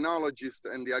with the enologist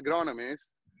and the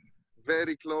agronomist,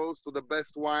 very close to the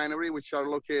best winery, which are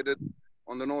located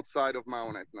on the north side of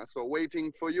Mount Etna. So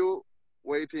waiting for you,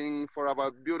 waiting for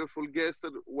our beautiful guests,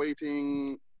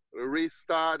 waiting to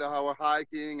restart our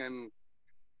hiking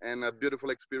and a beautiful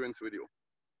experience with you.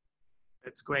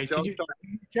 That's great. Ciao, Could you ciao.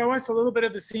 show us a little bit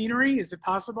of the scenery? Is it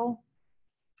possible?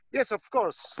 Yes, of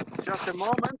course. Just a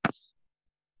moment.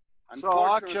 So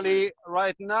Unfortunately- actually,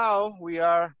 right now we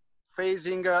are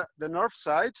facing the north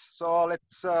side. So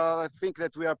let's think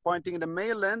that we are pointing the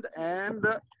mainland, and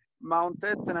Mount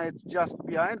Etna is just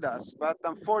behind us. But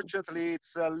unfortunately,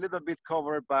 it's a little bit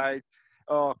covered by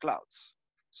clouds.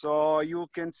 So you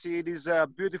can see these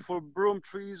beautiful broom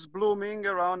trees blooming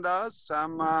around us,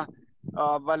 some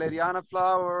valeriana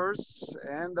flowers,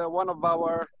 and one of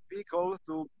our vehicles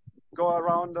to go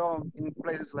around in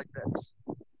places like that.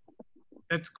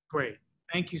 That's great.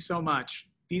 Thank you so much.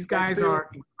 These Thanks guys to you. are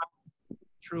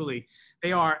truly,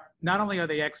 they are, not only are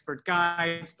they expert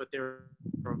guides, but they're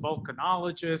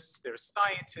volcanologists, they're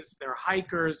scientists, they're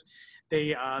hikers,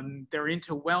 they're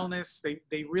into wellness.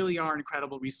 They really are an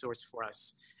incredible resource for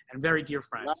us and very dear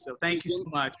friends. So thank you so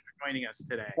much for joining us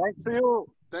today. Thanks to you.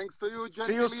 Thanks to you,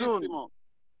 See you soon. gentilissimo.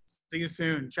 See you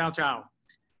soon. Ciao, ciao.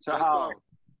 Ciao, Ciao. ciao.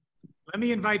 Let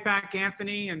me invite back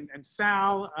Anthony and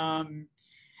Sal.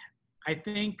 I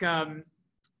think,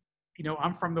 you know,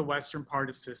 I'm from the western part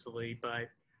of Sicily, but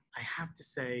I have to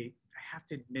say, I have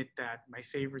to admit that my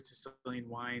favorite Sicilian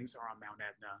wines are on Mount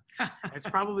Etna. It's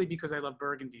probably because I love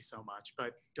Burgundy so much,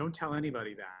 but don't tell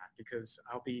anybody that, because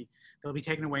they'll be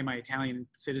taking away my Italian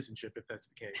citizenship if that's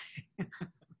the case.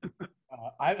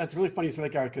 That's really funny you say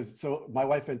that, Gary, because so my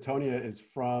wife Antonia is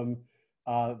from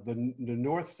the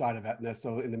north side of Etna,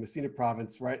 so in the Messina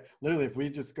province, right? Literally, if we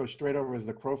just go straight over as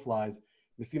the crow flies,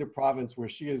 Messina province, where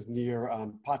she is near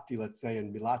Patti, let's say,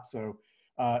 in Milazzo,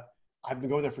 I've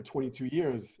been going there for 22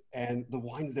 years, and the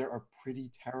wines there are pretty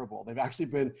terrible. They've actually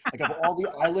been, like, of all the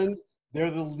island,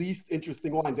 they're the least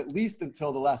interesting wines, at least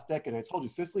until the last decade. I told you,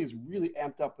 Sicily is really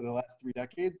amped up in the last 3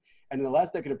 decades. And in the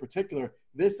last decade in particular,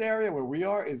 this area where we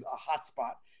are is a hot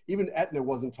spot. Even Etna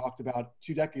wasn't talked about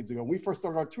 2 decades ago. When we first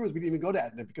started our tours, we didn't even go to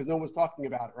Etna because no one was talking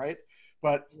about it, right?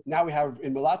 But now we have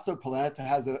in Milazzo, Planeta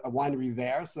has a winery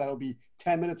there. So that'll be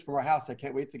 10 minutes from our house. I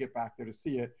can't wait to get back there to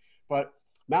see it. But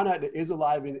Mount Etna is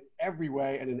alive in every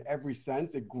way and in every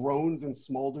sense. It groans and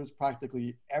smolders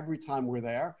practically every time we're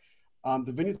there.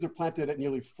 The vineyards are planted at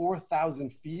nearly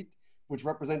 4,000 feet, which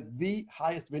represent the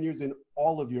highest vineyards in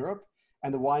all of Europe,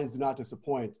 and the wines do not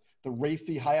disappoint. The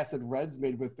racy high-acid reds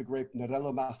made with the grape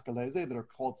Nerello Mascalese that are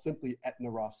called simply Etna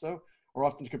Rosso are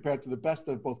often compared to the best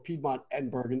of both Piedmont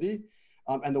and Burgundy.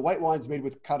 And the white wines made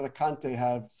with Carricante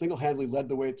have single-handedly led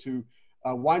the way to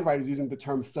wine writers using the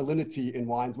term salinity in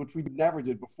wines, which we never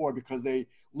did before because they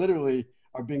literally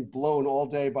are being blown all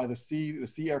day by the sea. The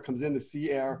sea air comes in, the sea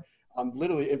air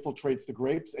literally infiltrates the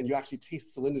grapes, and you actually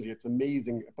taste salinity. It's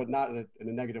amazing, but not in a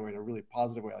negative way, in a really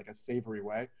positive way, like a savory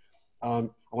way. I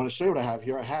want to show you what I have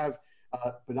here. I have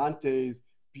Benante's.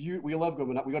 We love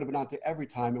going. We go to Benante every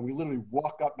time, and we literally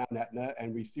walk up Mount Etna,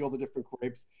 and we see all the different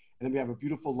grapes, and then we have a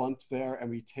beautiful lunch there, and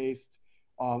we taste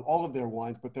all of their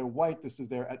wines, but they're white. This is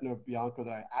their Etna Bianco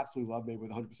that I absolutely love, made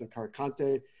with 100%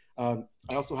 Carricante.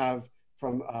 I also have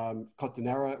from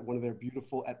Cotanera, one of their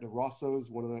beautiful Etna Rossos.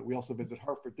 We also visit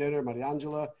her for dinner,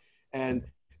 Mariangela. And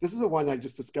this is a wine I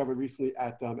just discovered recently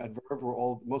at Verve,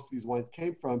 where most of these wines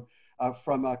came from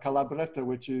Calabretta,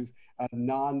 which is a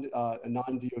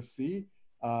non-DOC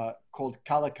called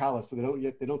Cala Cala. So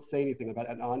they don't say anything about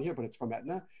Etna on here, but it's from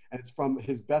Etna, and it's from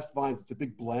his best vines. It's a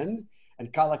big blend.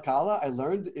 And Cala Cala, I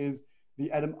learned, is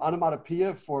the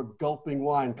onomatopoeia for gulping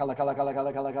wine. Cala Cala Cala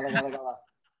Cala Cala Cala Cala Cala.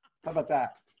 How about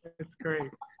that? It's great.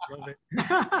 Love it.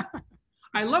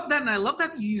 I love that, and I love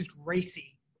that you used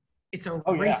racy. It's a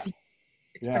racy.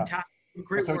 It's fantastic.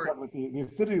 Great word. The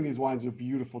acidity in these wines are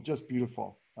beautiful, just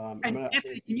beautiful. Anthony,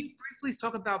 can you briefly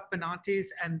talk about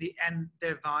Benante's and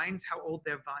their vines, how old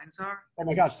their vines are? Oh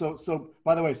my gosh! So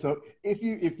by the way,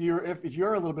 if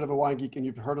you're a little bit of a wine geek and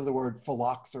you've heard of the word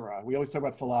phylloxera, we always talk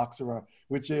about phylloxera,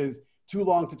 which is too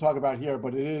long to talk about here,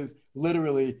 but it is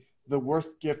literally the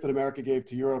worst gift that America gave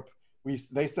to Europe.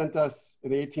 They sent us in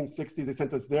the 1860s. They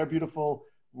sent us their beautiful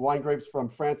wine grapes from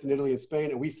France and Italy and Spain,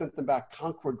 and we sent them back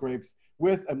Concord grapes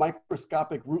with a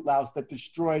microscopic root louse that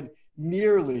destroyed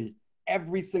nearly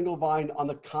every single vine on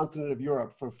the continent of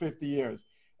Europe for 50 years.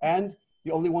 And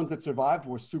the only ones that survived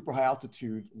were super high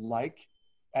altitude, like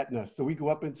Etna. So we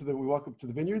walk up to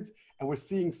the vineyards, and we're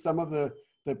seeing some of the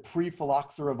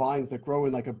pre-phylloxera vines that grow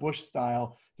in like a bush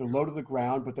style. They're low to the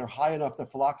ground, but they're high enough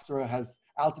that phylloxera has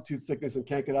altitude sickness and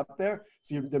can't get up there.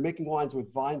 So they're making wines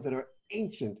with vines that are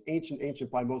ancient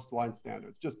by most wine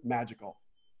standards. Just magical.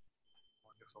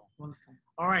 Wonderful.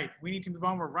 All right, we need to move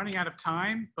on. We're running out of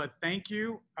time, but thank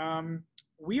you.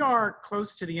 We are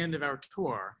close to the end of our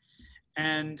tour.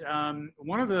 And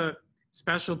one of the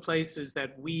special places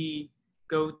that we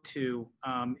go to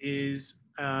is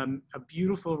a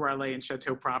beautiful Relais and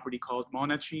Chateau property called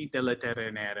Monaci delle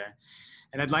Terre Nere.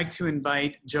 And I'd like to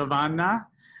invite Giovanna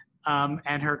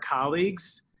and her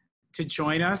colleagues to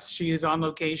join us. She is on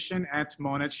location at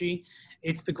Monaci.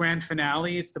 It's the grand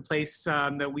finale. It's the place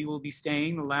that we will be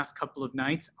staying the last couple of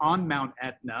nights on Mount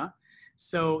Etna.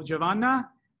 So Giovanna,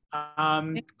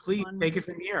 please take it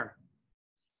from here.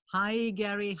 Hi,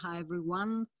 Gary. Hi,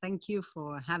 everyone. Thank you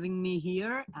for having me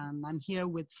here. I'm here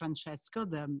with Francesco,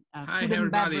 the food and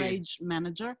beverage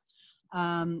manager.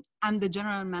 I'm the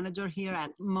general manager here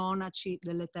at Monaci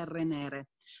delle Terre Nere.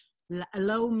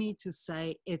 Allow me to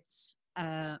say it's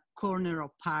a corner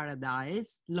of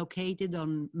paradise located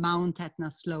on Mount Etna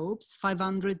slopes,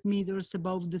 500 meters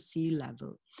above the sea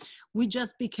level. We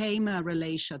just became a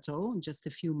Relais Chateau just a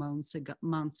few months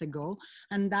ago,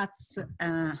 and that's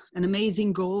an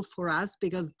amazing goal for us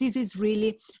because this is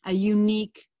really a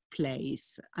unique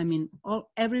place. I mean,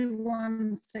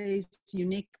 everyone says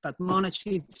unique, but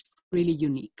Monaci is really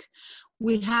unique.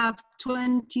 We have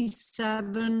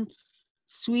 27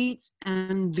 suites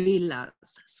and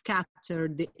villas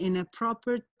scattered in a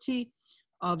property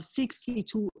of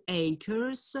 62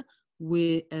 acres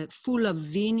with full of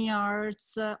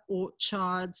vineyards,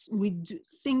 orchards. We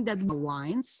think that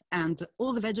wines and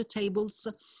all the vegetables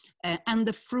and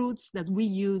the fruits that we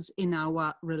use in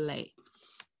our Relais.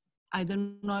 I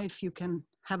don't know if you can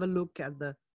have a look at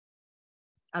the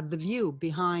view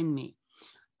behind me.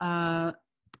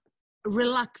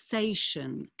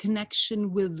 Relaxation,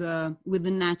 connection with the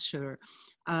nature.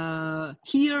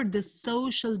 Here, the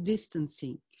social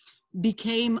distancing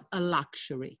became a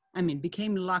luxury. I mean,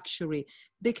 became luxury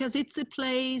because it's a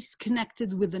place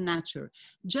connected with the nature.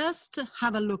 Just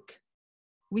have a look.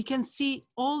 We can see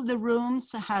all the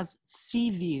rooms has sea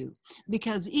view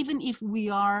because even if we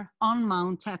are on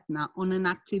Mount Etna, on an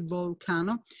active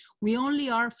volcano, we only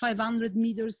are 500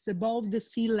 meters above the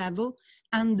sea level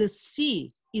and the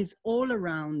sea is all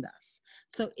around us.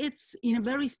 So it's in a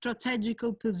very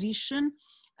strategical position,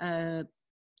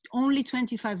 only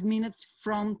 25 minutes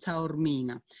from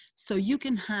Taormina. So you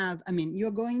can have, I mean,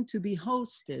 you're going to be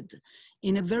hosted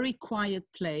in a very quiet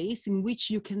place in which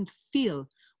you can feel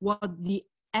what the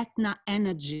Etna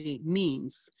energy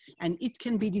means. And it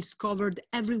can be discovered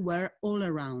everywhere all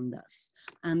around us.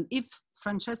 And if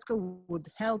Francesco would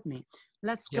help me,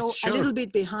 let's go a little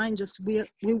bit behind.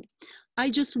 I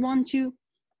just want you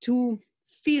to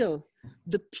feel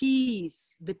the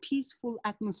peace, the peaceful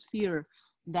atmosphere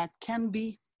that can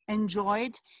be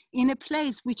enjoyed in a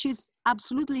place which is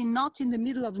absolutely not in the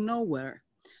middle of nowhere.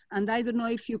 And I don't know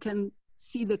if you can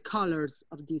see the colors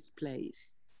of this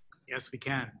place. Yes, we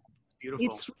can. It's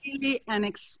beautiful. It's really an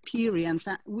experience.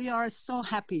 We are so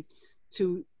happy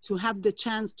to have the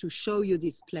chance to show you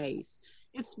this place.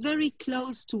 It's very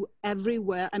close to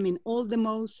everywhere. I mean, all the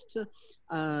most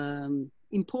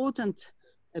important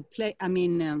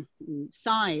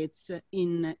sites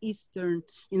in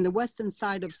the western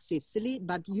side of Sicily,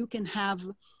 but you can have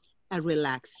a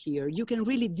relax here. You can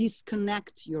really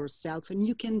disconnect yourself and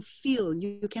you can feel,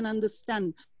 you can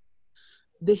understand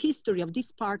the history of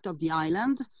this part of the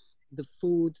island, the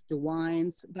food, the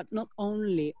wines, but not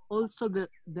only, also the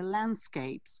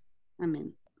landscapes. I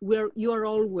mean, you are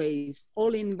always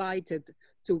all invited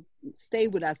to stay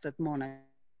with us at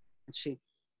Monaci.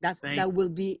 That will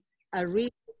be a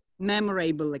really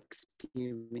memorable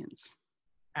experience.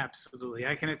 Absolutely,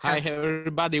 I can attest. Hi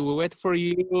everybody, we wait for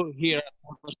you here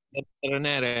at Terre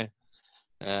Nere,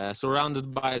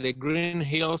 surrounded by the green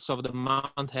hills of the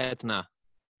Mount Etna.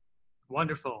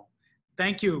 Wonderful.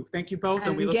 Thank you both.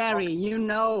 And Gary, you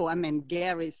know, I mean,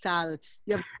 Gary, Sal,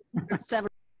 you have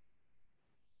several.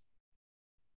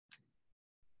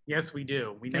 Yes, we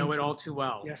do. We know it all too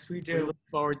well. Yes, we do. We look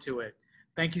forward to it.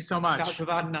 Thank you so much. Ciao,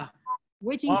 Giovanna.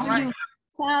 Waiting for you.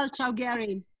 Sal, ciao,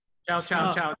 Gary. Ciao,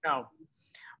 ciao, ciao, ciao.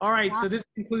 All right, so this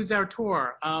concludes our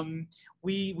tour.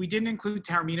 We didn't include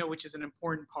Taormina, which is an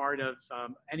important part of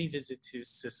any visit to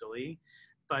Sicily,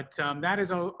 but that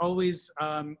is always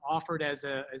offered as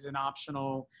an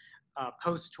optional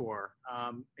post tour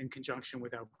in conjunction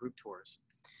with our group tours.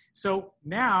 So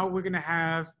now we're going to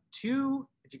have two,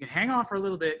 if you can hang on for a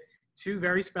little bit, two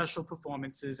very special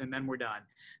performances, and then we're done.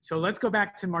 So let's go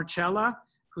back to Marcella,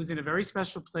 who's in a very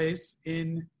special place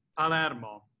in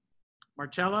Palermo.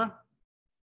 Marcella?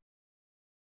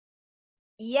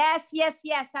 Yes,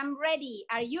 I'm ready.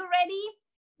 Are you ready?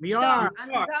 We are.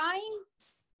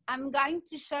 I'm going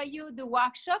to show you the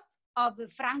workshop of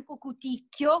Franco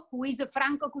Cuticchio, who is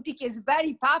Franco Cuticchio is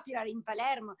very popular in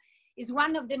Palermo. Is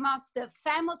one of the most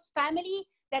famous family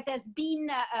that has been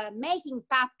making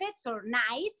puppets or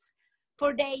knights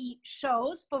for their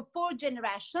shows for 4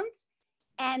 generations.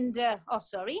 And, oh,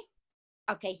 sorry.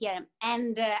 Okay, here.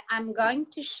 And I'm going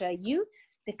to show you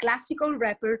the classical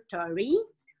repertory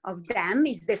of them.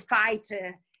 Is the fight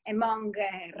among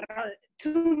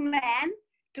 2 men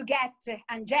to get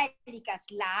Angelica's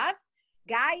love.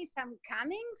 Guys, I'm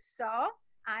coming, so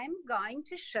I'm going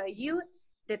to show you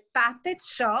the puppet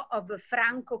show of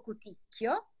Franco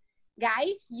Cuticchio.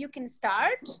 Guys, you can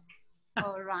start.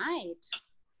 All right.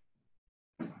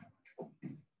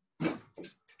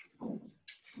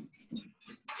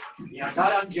 Mia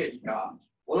cara Angelica,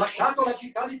 ho lasciato la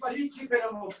città di Parigi per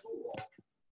amor tuo.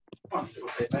 Quanto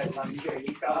sei bella,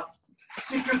 Angelica.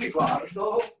 E più ti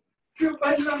guardo, più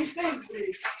bella mi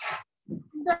sembri.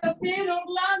 Davvero,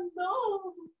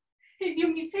 Orlando? Ed io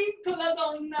mi sento la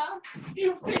donna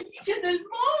più felice del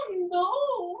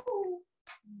mondo.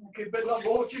 Che bella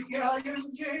voce che hai,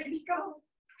 Angelica.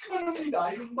 Ma non mi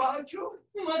dai un bacio?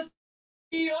 Ma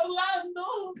sì,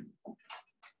 Orlando.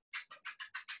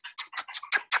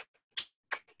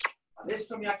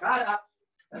 Adesso, mia cara,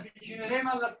 ci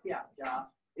avvicineremo alla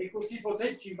spiaggia e così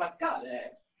poterci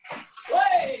imbarcare.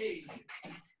 Ehi!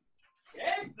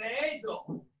 Che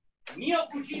peso! Mio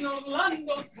cugino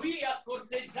Orlando qui a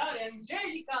corteggiare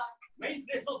Angelica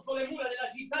mentre sotto le mura della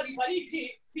città di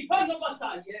Parigi si fanno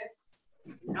battaglie.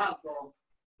 In altro,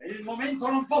 per il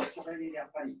momento non posso venire a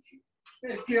Parigi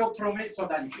perché ho promesso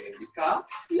ad Angelica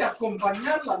di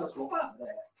accompagnarla da suo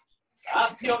padre.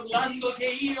 Sappi, Orlando, che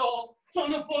io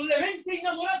sono follemente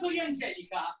innamorato di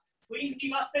Angelica, quindi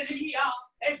vattene via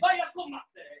e vai a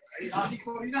combattere. E la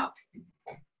dico in alto.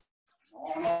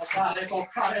 Non osare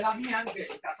toccare la mia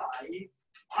Angelica, sai?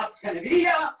 Vattene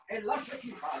via e lasciaci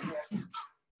in pace.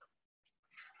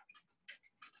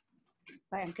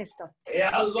 Vai, anche sto. E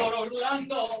allora,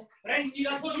 Orlando, prendi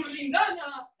la tua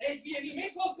durlindana e vieni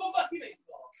messo al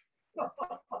combattimento.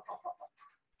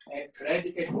 E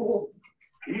credi che tu,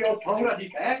 io ho paura di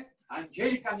te?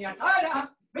 Angelica, mia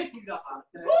cara, metti da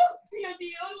parte. Oh, mio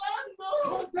Dio,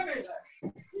 Orlando! Non temere.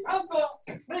 Intanto,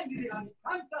 prenditi la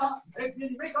distanza e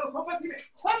vieni messo al combattimento.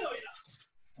 Allora.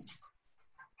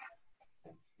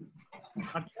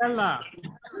 Marcella.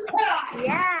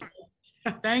 Yes.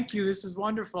 Thank you. This is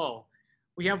wonderful.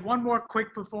 We have one more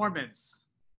quick performance.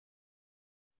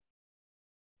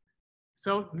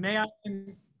 So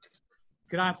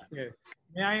grazie.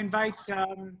 May I invite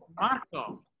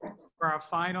Marco for our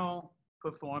final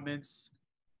performance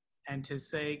and to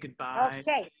say goodbye.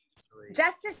 Okay.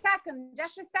 Just a second,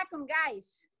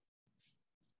 guys.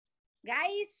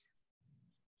 Guys?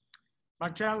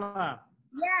 Marcella.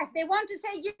 Yes, they want to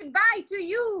say goodbye to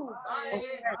you. Bye.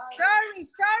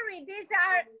 Sorry. These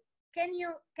are, can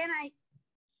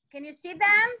you see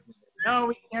them? No,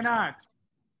 we cannot.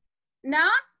 No?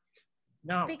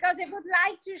 No. Because I would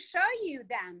like to show you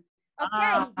them.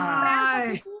 Okay.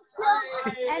 Bye.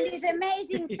 And his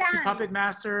amazing son. Puppet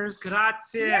Masters.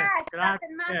 Grazie. Yes, Grazie.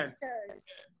 Puppet Masters.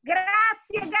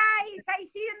 Grazie, guys. I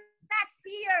see you next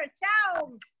year.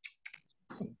 Ciao.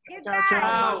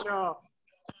 Goodbye. Ciao.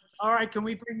 All right, can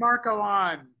we bring Marco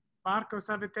on? Marco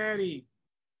Savateri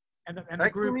and the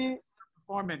group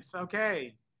performance.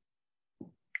 Okay.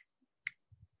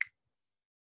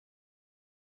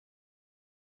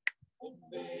 È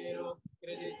vero,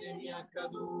 credetemi, è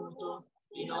accaduto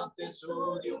di notte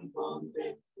su di un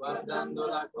ponte, guardando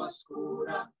l'acqua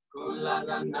scura con la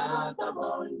dannata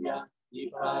voglia di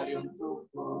fare un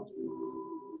tuffo.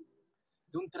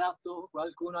 D'un tratto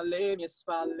qualcuno alle mie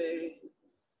spalle,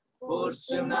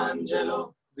 forse un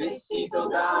angelo vestito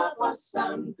da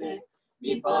passante,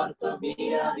 mi porta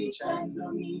via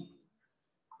dicendomi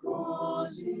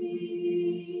così.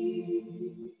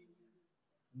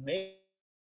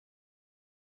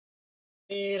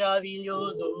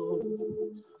 Meraviglioso,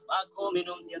 ma come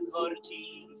non ti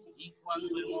accorgi di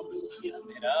quanto il mondo sia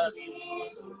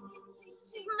meraviglioso?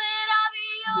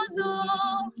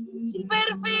 Meraviglioso,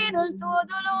 perfino il tuo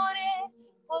dolore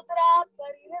potrà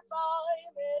apparire poi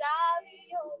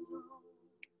meraviglioso.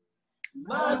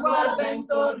 Ma guarda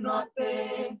intorno a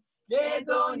te, che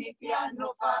doni ti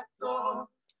hanno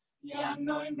fatto, ti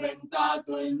hanno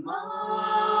inventato il mare.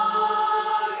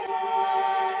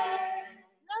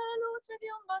 La luce di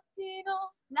un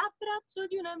mattino, l'abbraccio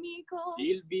di un amico,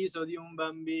 il viso di un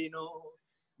bambino,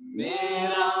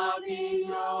 meraviglioso.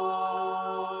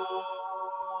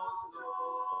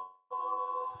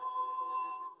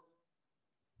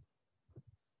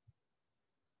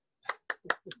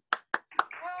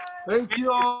 Thank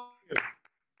you. All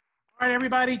right,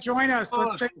 everybody, join us.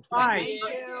 Let's say bye.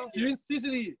 See you in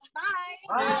Sicily. Bye.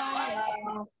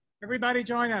 Bye. Everybody,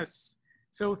 join us.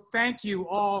 So thank you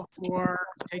all for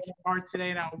taking part today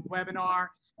in our webinar.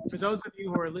 For those of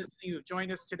you who are listening, who have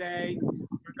joined us today,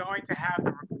 we're going to have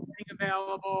the recording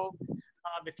available.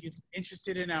 If you're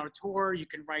interested in our tour, you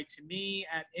can write to me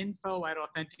at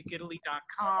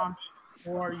info@authenticitaly.com,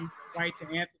 or you can write to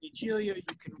Anthony Giglio. You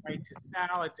can write to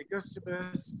Sal at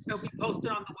DeGustavus. It'll be posted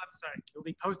on the website. It'll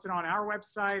be posted on our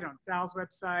website, on Sal's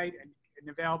website, and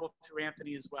available through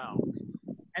Anthony as well.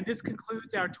 And this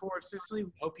concludes our tour of Sicily.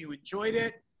 We hope you enjoyed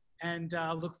it, and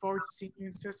look forward to seeing you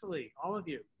in Sicily, all of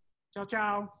you. Ciao,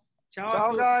 ciao.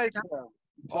 Ciao guys.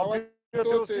 Hope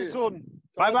you see soon.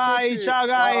 Bye bye. Ciao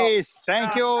guys.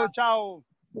 Thank you. Ciao.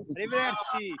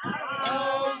 Arrivederci.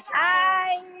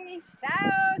 Bye.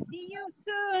 Ciao. See you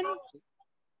soon.